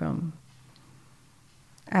came from.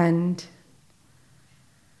 And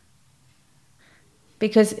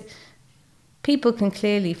because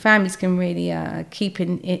families can really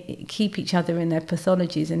keep each other in their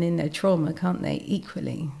pathologies and in their trauma, can't they,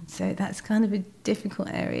 equally? So that's kind of a difficult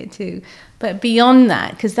area too. But beyond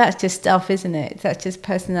that, because that's just stuff, isn't it? That's just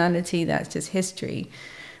personality, that's just history.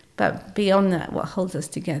 But beyond that, what holds us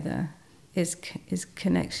together is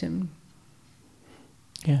connection.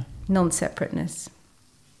 Yeah. Non-separateness.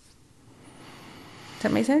 Does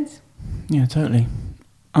that make sense? Yeah, totally.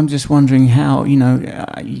 I'm just wondering how,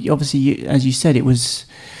 obviously, as you said, it was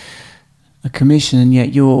a commission, and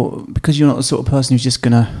yet because you're not the sort of person who's just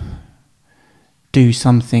going to do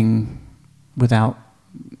something without,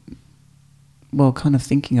 kind of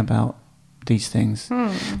thinking about these things.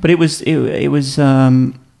 But it was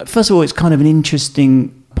first of all, it's kind of an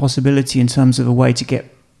interesting possibility in terms of a way to get,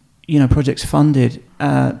 projects funded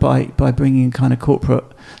by bringing kind of corporate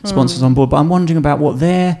sponsors on board. But I'm wondering about what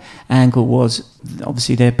their angle was.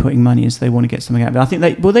 Obviously, they're putting money in, so they want to get something out of it. I think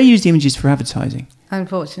they use the images for advertising.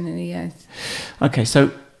 Unfortunately, yes. Okay,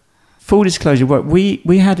 so full disclosure,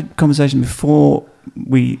 we had a conversation before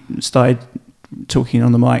we started talking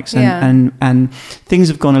on the mics, and things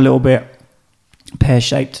have gone a little bit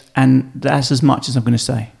pear-shaped, and that's as much as I'm going to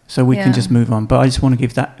say. So we can just move on. But I just want to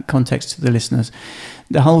give that context to the listeners.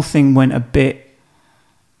 The whole thing went a bit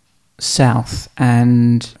south,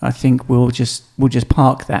 and I think we'll just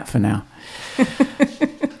park that for now.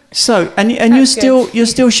 So, and you're still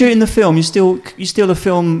shooting the film. You're still a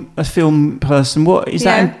film person. What is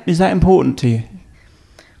that? Is that important to you?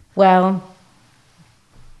 Well,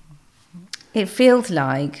 it feels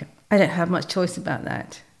like I don't have much choice about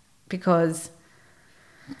that, because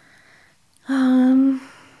I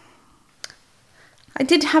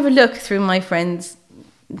did have a look through my friend's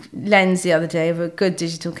lens the other day of a good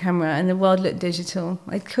digital camera, and the world looked digital.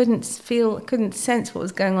 I couldn't sense what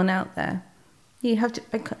was going on out there. I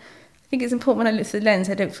think it's important when I look through the lens,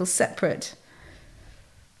 I don't feel separate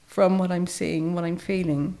from what I'm seeing, what I'm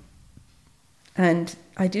feeling. And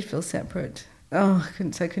I did feel separate. I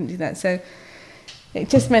couldn't do that. So it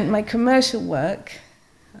just meant my commercial work,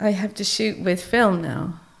 I have to shoot with film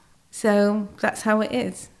now. So that's how it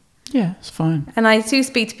is. Yeah, it's fine. And I do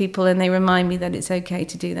speak to people, and they remind me that it's okay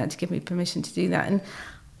to do that, to give me permission to do that. And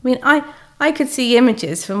I mean, I could see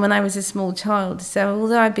images from when I was a small child. So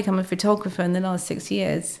although I've become a photographer in the last 6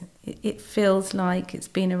 years, it feels like it's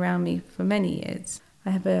been around me for many years.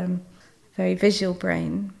 I have a very visual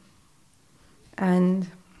brain. And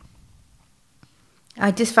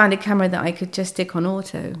I just found a camera that I could just stick on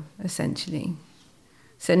auto, essentially.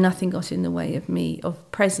 So nothing got in the way of me, of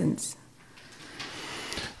presence.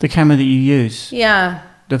 The camera that you use? Yeah.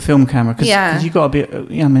 The film camera? Because you've got a bit...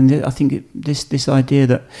 I mean, I think this idea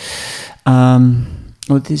that...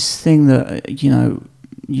 or this thing that,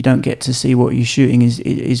 you don't get to see what you're shooting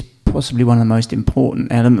is possibly one of the most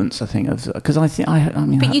important elements, I think, of, because I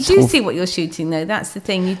mean. But you do see what you're shooting, though. That's the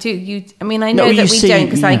thing. You do. I mean, I know that we don't,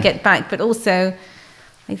 because I get back, but also,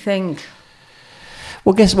 I think.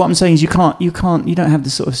 Well, guess what I'm saying is you don't have the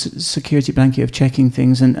sort of security blanket of checking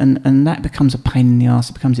things, and that becomes a pain in the arse.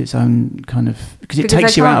 It becomes its own kind of, because it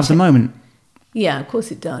takes you out of the moment. Yeah, of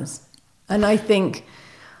course it does. And I think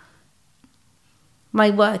my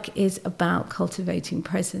work is about cultivating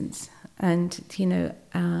presence, and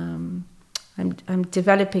I'm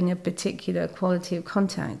developing a particular quality of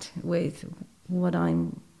contact with who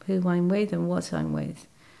I'm with and what I'm with.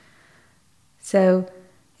 So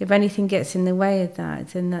if anything gets in the way of that,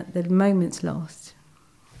 then that the moment's lost.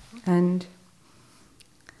 And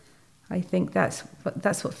I think that's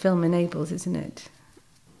what film enables, isn't it?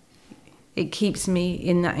 It keeps me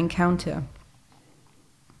in that encounter.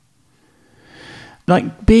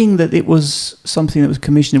 Like, being that it was something that was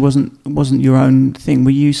commissioned, it wasn't your own thing.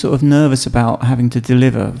 Were you sort of nervous about having to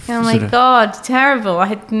deliver? Oh my God, terrible! I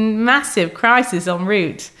had massive crisis en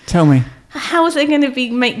route. Tell me. How was I going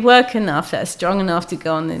to make work enough that's strong enough to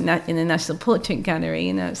go on in the National Portrait Gallery?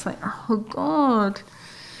 It's like, oh God.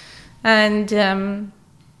 And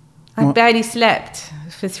I barely slept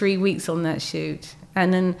for 3 weeks on that shoot,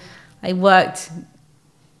 and then I worked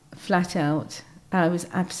flat out. I was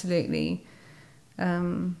absolutely.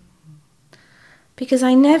 Because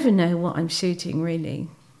I never know what I'm shooting, really,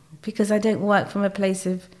 because I don't work from a place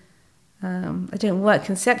of, I don't work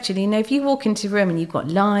conceptually. If you walk into a room and you've got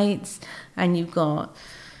lights and you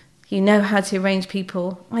know how to arrange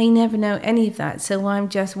people, I never know any of that. So I'm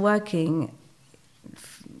just working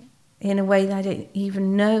in a way that I don't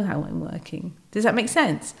even know how I'm working. Does that make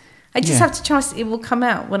sense? I just have to trust it will come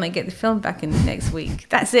out when I get the film back in the next week.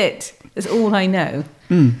 That's it. That's all I know.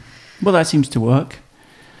 Well, that seems to work.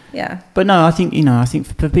 Yeah. But no, I think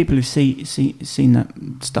for people who've seen that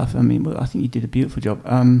stuff, I mean, I think you did a beautiful job.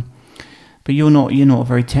 But you're not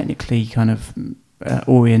very technically kind of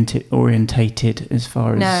orientated as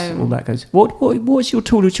far as all that goes. What's your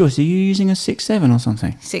tool of choice? Are you using a 6.7 or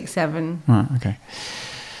something? 6.7. Right. Okay.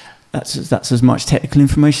 That's as much technical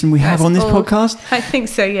information we have on this podcast. I think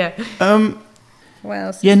so. Yeah. What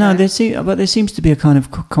else? Yeah. No. There seems to be a kind of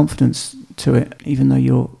confidence to it, even though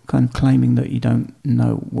you're kind of claiming that you don't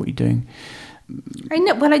know what you're doing. I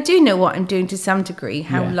know. Well, I do know what I'm doing to some degree.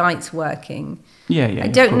 How light's working. Yeah. I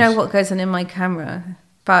don't know what goes on in my camera,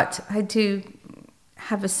 but I do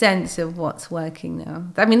have a sense of what's working now.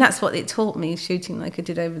 I mean, that's what it taught me shooting like I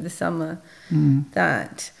did over the summer.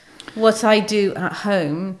 That what I do at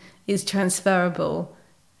home is transferable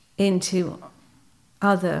into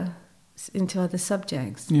other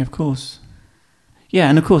subjects. Yeah, of course. Yeah,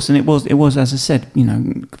 and of course, and it was, as I said,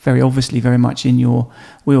 very obviously, very much in your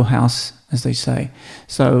wheelhouse, as they say.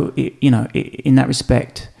 So, in that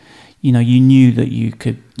respect, you knew that you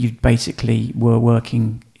basically were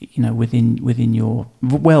working, within your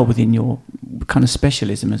kind of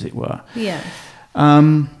specialism, as it were. Yeah.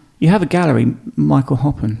 You have a gallery, Michael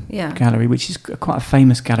Hoppen Gallery, which is quite a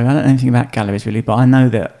famous gallery. I don't know anything about galleries really, but I know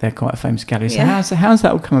that they're quite a famous gallery. So how's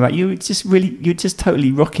that all come about? You're just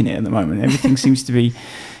totally rocking it at the moment. Everything seems to be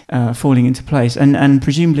falling into place, and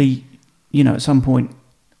presumably, at some point,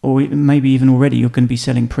 or maybe even already, you're going to be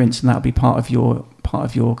selling prints, and that'll be part of your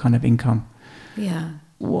kind of income. Yeah.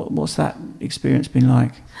 What's that experience been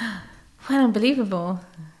like? Well, unbelievable.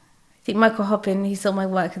 I think Michael Hoppen, he saw my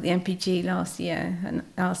work at the MPG last year and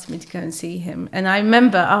asked me to go and see him. And I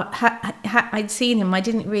remember I'd seen him. I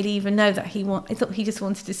didn't really even know that I thought he just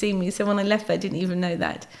wanted to see me. So when I left, I didn't even know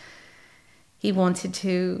that he wanted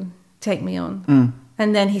to take me on. Mm.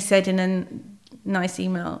 And then he said in a nice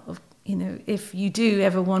email of, if you do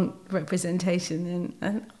ever want representation,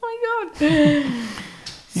 and oh my God.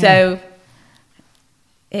 So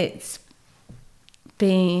it's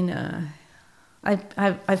been...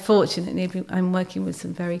 I fortunately, I'm working with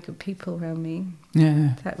some very good people around me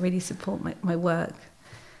that really support my work,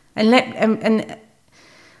 and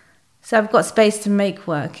so I've got space to make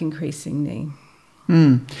work increasingly.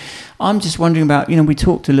 I'm just wondering about, we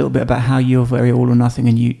talked a little bit about how you're very all or nothing,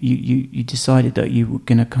 and you decided that you were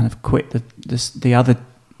going to kind of quit the other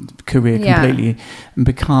career completely and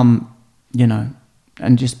become,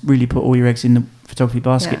 and just really put all your eggs in the photography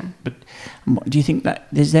basket. Yeah. But do you think that,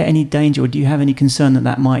 is there any danger, or do you have any concern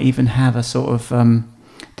that might even have a sort of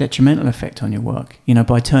detrimental effect on your work?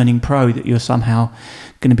 By turning pro, that you're somehow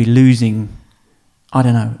going to be losing, I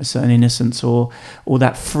don't know, a certain innocence or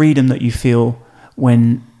that freedom that you feel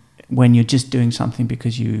when you're just doing something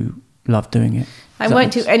because you love doing it. I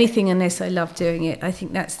won't do anything unless I love doing it. I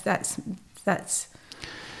think that's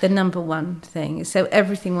the number one thing. So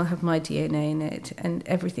everything will have my DNA in it, and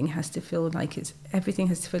everything has to feel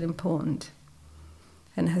important,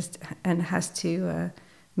 and has to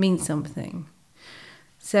mean something.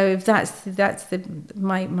 So if that's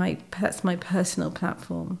my personal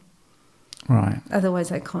platform. Right.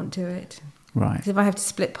 Otherwise, I can't do it. Right. Because if I have to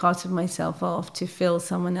split part of myself off to fill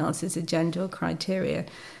someone else's agenda or criteria,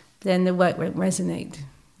 then the work won't resonate.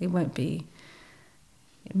 It won't be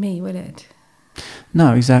me, will it?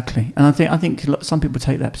 No, exactly. And I think some people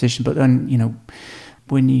take that position, but then,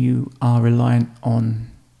 when you are reliant on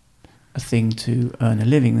a thing to earn a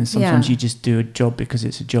living, then sometimes you just do a job because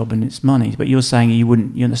it's a job and it's money. But you're saying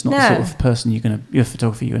that's not the sort of person you're a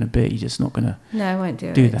photographer you're going to be. You're just not going to No, I won't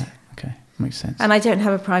do that. Okay, makes sense. And I don't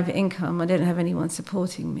have a private income. I don't have anyone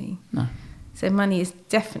supporting me. No. So money is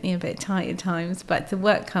definitely a bit tight at times, but the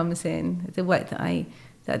work comes in. The work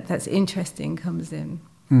that's interesting comes in.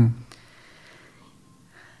 Mm.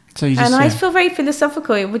 So I feel very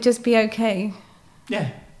philosophical. It would just be okay. Yeah.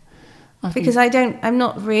 Because I'm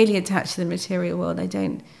not really attached to the material world. I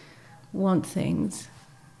don't want things.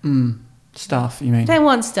 Stuff, you mean? I don't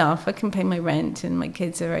want stuff. I can pay my rent and my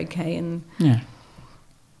kids are okay. And yeah.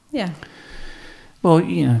 Well,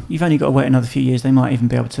 you've only got to wait another few years. They might even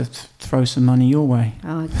be able to throw some money your way.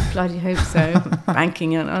 Oh, I bloody hope so.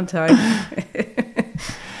 Banking it, aren't I?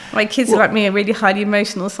 My kids are like me, are really highly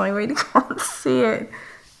emotional, so I really can't see it.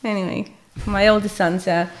 Anyway, my oldest son's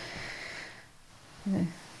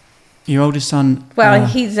your oldest son? Well,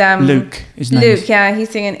 he's Luke. His name Luke, yeah, he's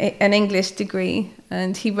doing an English degree,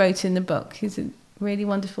 and he wrote in the book. He's a really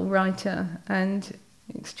wonderful writer and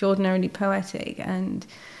extraordinarily poetic, and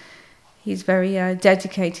he's very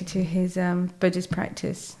dedicated to his Buddhist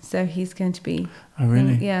practice. So he's going to be, oh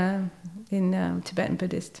really? In Tibetan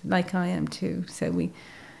Buddhist, like I am too. So we.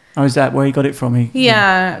 Oh, is that where he got it from?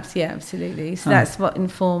 Yeah, absolutely. So that's what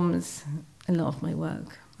informs a lot of my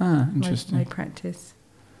work. Ah, interesting. My practice.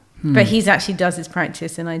 But he actually does his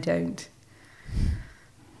practice and I don't.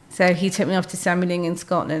 So he took me off to Sammeling in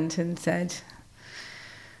Scotland and said,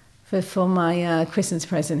 for my Christmas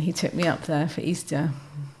present, he took me up there for Easter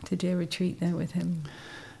to do a retreat there with him.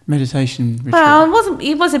 Meditation retreat? Well,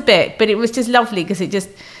 it was a bit, but it was just lovely because it just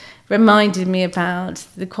reminded me about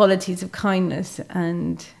the qualities of kindness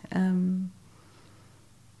and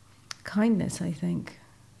kindness, I think,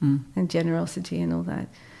 and generosity and all that.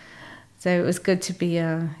 So it was good to be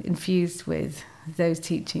infused with those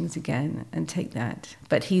teachings again and take that.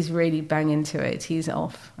 But he's really bang into it. He's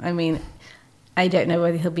off. I mean, I don't know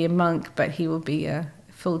whether he'll be a monk, but he will be a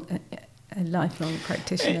lifelong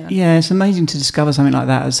practitioner. Yeah, it's amazing to discover something like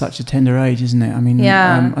that at such a tender age, isn't it? I mean,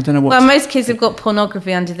 I don't know what... Well, most kids have got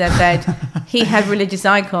pornography under their bed. He had religious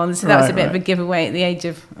icons, so that was a bit of a giveaway at the age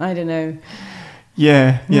of, I don't know,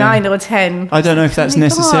 9 or 10. I don't know if that's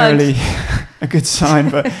necessarily a good sign,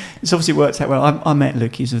 but it's obviously worked out well. I met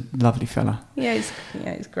Luke. He's a lovely fella. Yeah,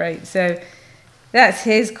 he's great. So that's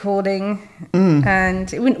his calling. And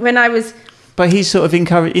when I was... But he's sort of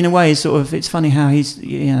encouraged, in a way, it's funny how he's,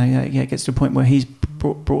 it gets to a point where he's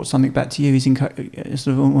brought something back to you. He's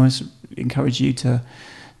sort of almost encouraged you to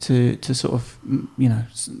sort of,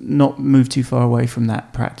 not move too far away from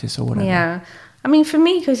that practice or whatever. Yeah. I mean, for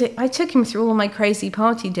me, because I took him through all my crazy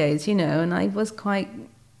party days, and I was quite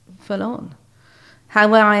full on.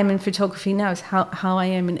 How I am in photography now is how I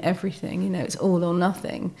am in everything, it's all or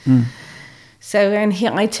nothing. So, and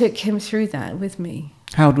I took him through that with me.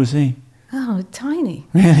 How old was he? Oh, tiny.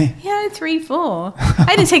 Really? Yeah, 3, 4.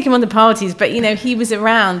 I didn't take him on the parties, but, he was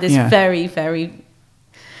around this very, very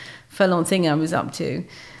full-on thing I was up to.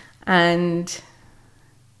 And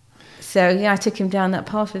so, I took him down that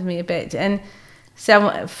path with me a bit. And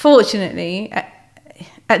so, fortunately,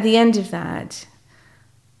 at the end of that,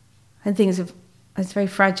 and things I was very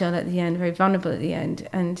fragile at the end, very vulnerable at the end.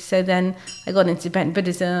 And so then I got into Tibetan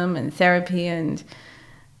Buddhism and therapy, and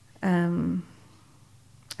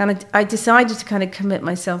I decided to kind of commit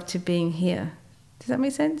myself to being here. Does that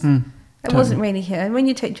make sense? I wasn't really here. And when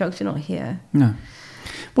you take drugs, you're not here. No.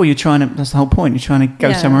 Well, that's the whole point. You're trying to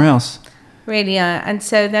go somewhere else. Really, and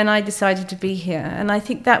so then I decided to be here. And I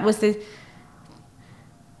think that was the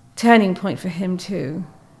turning point for him too,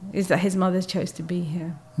 is that his mother chose to be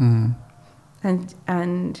here.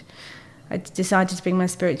 And I decided to bring my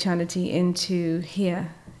spirituality into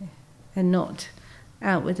here and not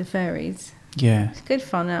out with the fairies. Yeah. It's good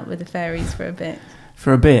fun out with the fairies for a bit.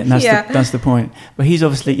 For a bit, and that's the point. But he's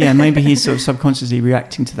obviously, maybe he's sort of subconsciously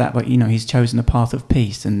reacting to that, but, he's chosen a path of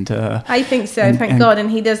peace and... I think so, thank God,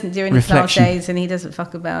 and he doesn't do any reflection. class A's, and he doesn't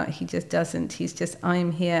fuck about, he just doesn't. He's just,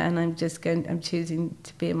 I'm here, and I'm choosing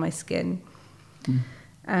to be in my skin.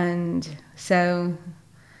 And so...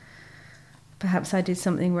 perhaps I did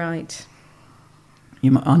something right.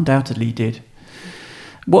 You undoubtedly did.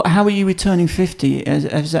 How are you returning 50?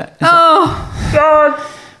 Has that God!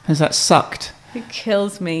 Has that sucked? It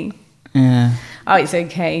kills me. Yeah. Oh, it's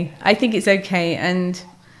okay. I think it's okay, and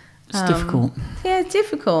it's difficult. Yeah, it's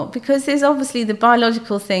difficult because there's obviously the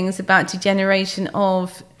biological things about degeneration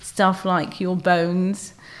of stuff like your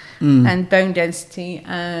bones and bone density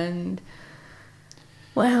and.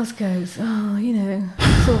 What else goes? Oh,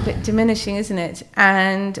 it's all a bit diminishing, isn't it?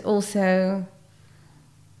 And also,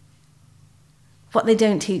 what they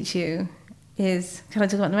don't teach you is... Can I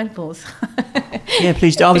talk about the menopause? Yeah,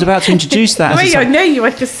 please do. I was about to introduce that. I know you. I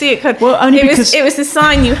just see it. Well, only because... It was the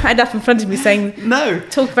sign you had up in front of me saying... No.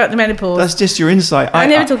 Talk about the menopause. That's just your insight. I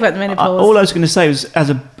never talk about the menopause. All I was going to say was,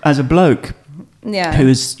 as a bloke who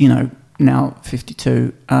is, now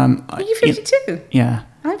 52... Are you 52? Yeah.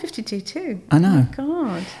 I'm 52 too. I know. Oh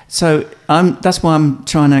my God. So that's why I'm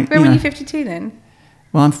trying to. When were you 52 then?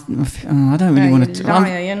 Well, I don't really want to.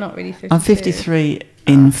 You're not really 52. I'm 53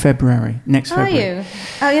 in February next February. Are you?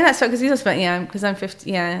 Oh yeah, that's right. Because you also about because I'm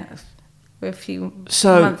 50. Yeah, we're a few months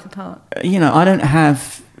apart. I don't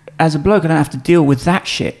have. As a bloke, I don't have to deal with that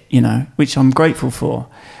shit, which I'm grateful for.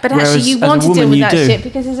 But actually, you want to deal with that shit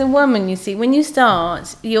because as a woman, you see, when you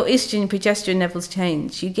start, your estrogen and progesterone levels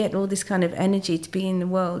change. You get all this kind of energy to be in the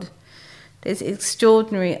world. There's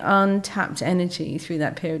extraordinary untapped energy through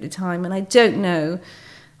that period of time. And I don't know,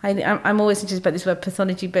 I'm always interested about this word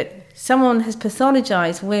pathology, but someone has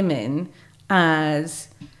pathologized women as...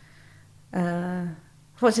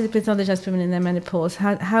 what do they pathologize women in their menopause?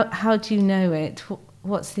 How do you know it?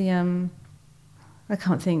 What's the... I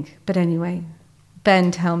can't think. But anyway...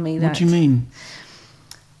 Ben tell me that. What do you mean?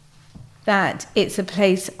 That it's a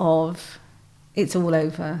place of, it's all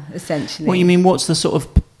over, essentially. What you mean? What's the sort of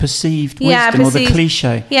perceived wisdom or the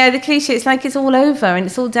cliche? Yeah, the cliche. It's like it's all over and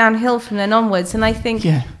it's all downhill from then onwards. And I think,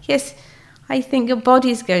 yes, I think your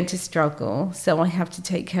body's going to struggle, so I have to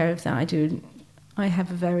take care of that. I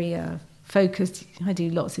have a very focused, I do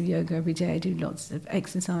lots of yoga every day. I do lots of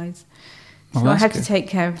exercise. So I have to take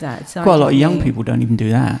care of that. So quite a lot of young people don't even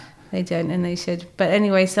do that. They don't, and they should. But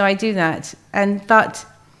anyway, so I do that. But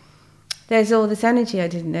there's all this energy I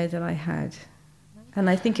didn't know that I had. And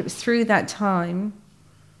I think it was through that time,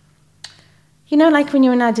 like when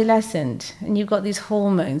you're an adolescent and you've got these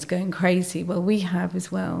hormones going crazy, well, we have as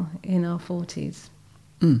well in our 40s.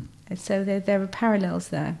 And so there are parallels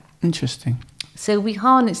there. Interesting. So we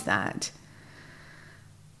harness that.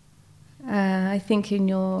 I think in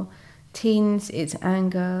your teens, it's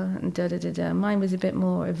anger and da-da-da-da. Mine was a bit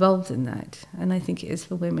more evolved than that, and I think it is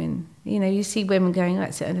for women. You see women going,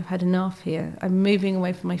 that's it, I've had enough here. I'm moving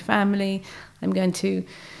away from my family. I'm going to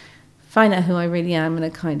find out who I really am in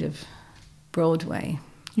a kind of broad way.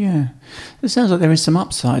 Yeah. It sounds like there is some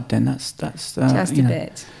upside then. That's just a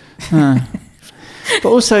bit. But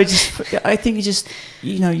also, I think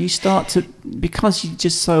you start to, because you're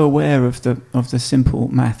just so aware of the simple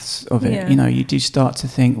maths of it. Yeah. You do start to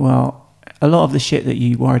think, well, a lot of the shit that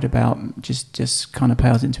you worried about just kind of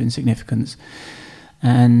pales into insignificance,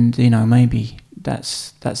 and maybe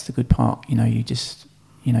that's the good part.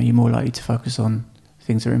 You're more likely to focus on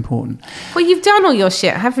things that are important. Well, you've done all your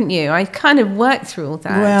shit, haven't you? I kind of worked through all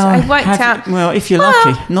that. Well, I worked out. Well, if you're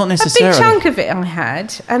lucky, not necessarily. A big chunk of it I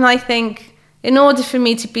had, and I think in order for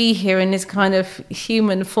me to be here in this kind of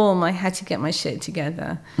human form, I had to get my shit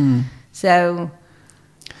together. So.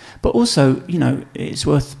 But also, it's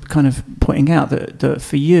worth kind of pointing out that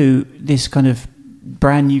for you, this kind of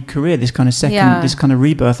brand new career, this kind of this kind of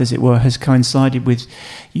rebirth, as it were, has coincided with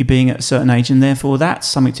you being at a certain age, and therefore that's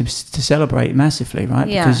something to celebrate massively, right?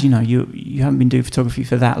 Yeah. Because you haven't been doing photography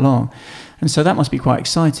for that long, and so that must be quite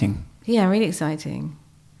exciting. Yeah, really exciting.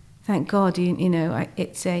 Thank God,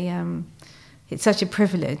 it's such a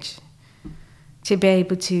privilege to be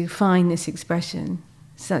able to find this expression.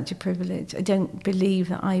 Such a privilege. I don't believe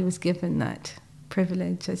that I was given that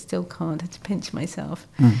privilege. I still can't. I have to pinch myself.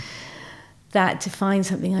 That to find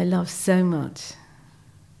something I love so much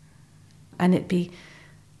and it be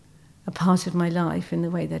a part of my life in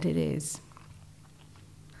the way that it is.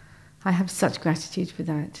 I have such gratitude for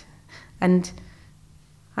that. And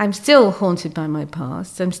I'm still haunted by my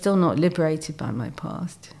past. I'm still not liberated by my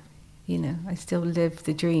past. I still live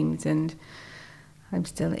the dreams and I'm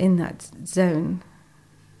still in that zone.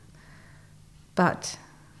 But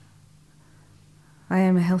I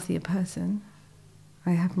am a healthier person.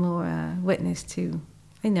 I have more witness to.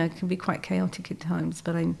 I know it can be quite chaotic at times,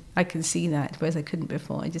 but I can see that, whereas I couldn't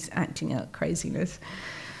before. I just acting out craziness.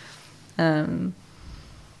 I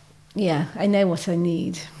know what I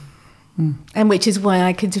need, and which is why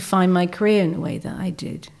I could define my career in the way that I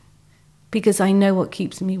did, because I know what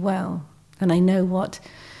keeps me well, and I know what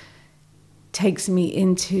takes me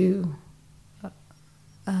into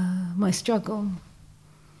my struggle.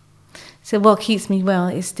 So what keeps me well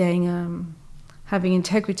is staying. Having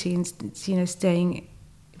integrity and staying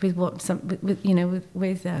with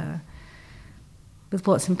with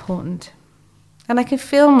what's important, and I can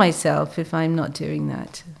feel myself if I'm not doing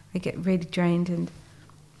that. I get really drained, and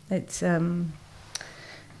it's it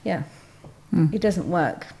doesn't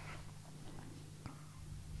work.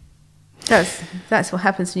 That's what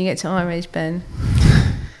happens when you get to our age, Ben.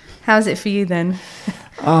 How's it for you then?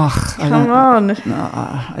 Come on. No,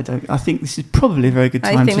 I don't. I think this is probably a very good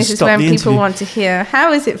time to stop the interview. I think this is when people want to hear.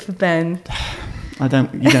 How is it for Ben? I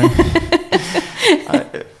don't.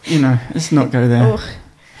 Let's not go there. Oh,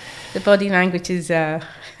 the body language is.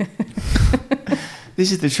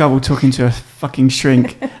 This is the trouble talking to a fucking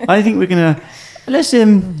shrink. I think we're gonna let's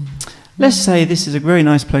say this is a very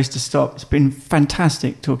nice place to stop. It's been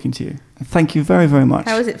fantastic talking to you. Thank you very, very much.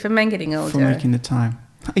 How is it for men getting older? For making the time.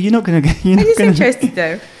 You're not going to get. I'm just interested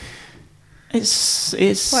though.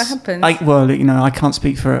 It's what happens. I can't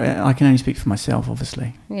speak for. I can only speak for myself,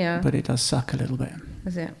 obviously. Yeah. But it does suck a little bit.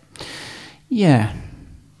 Is it? Yeah.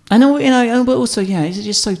 I know. But also, it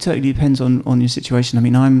just so totally depends on your situation. I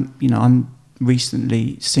mean, I'm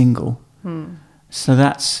recently single, so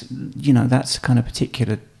that's that's a kind of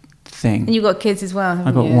particular thing. And you've got kids as well,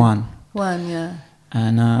 haven't you? I've got one. One, yeah.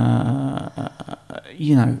 And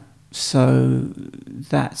so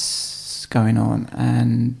that's going on,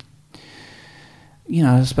 and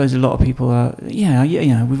I suppose a lot of people are.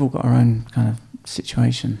 We've all got our own kind of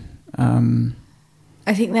situation.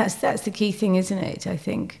 I think that's the key thing, isn't it? I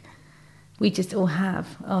think we just all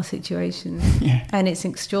have our situations, and it's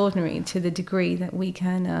extraordinary to the degree that we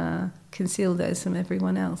can conceal those from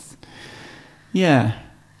everyone else. Yeah.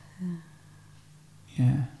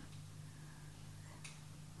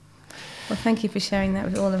 Well, thank you for sharing that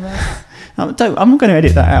with all of us. I'm not going to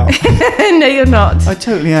edit that out. No, you're not. I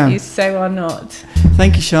totally am. You so are not.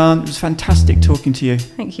 Thank you, Sian. It was fantastic talking to you.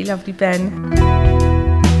 Thank you, lovely Ben.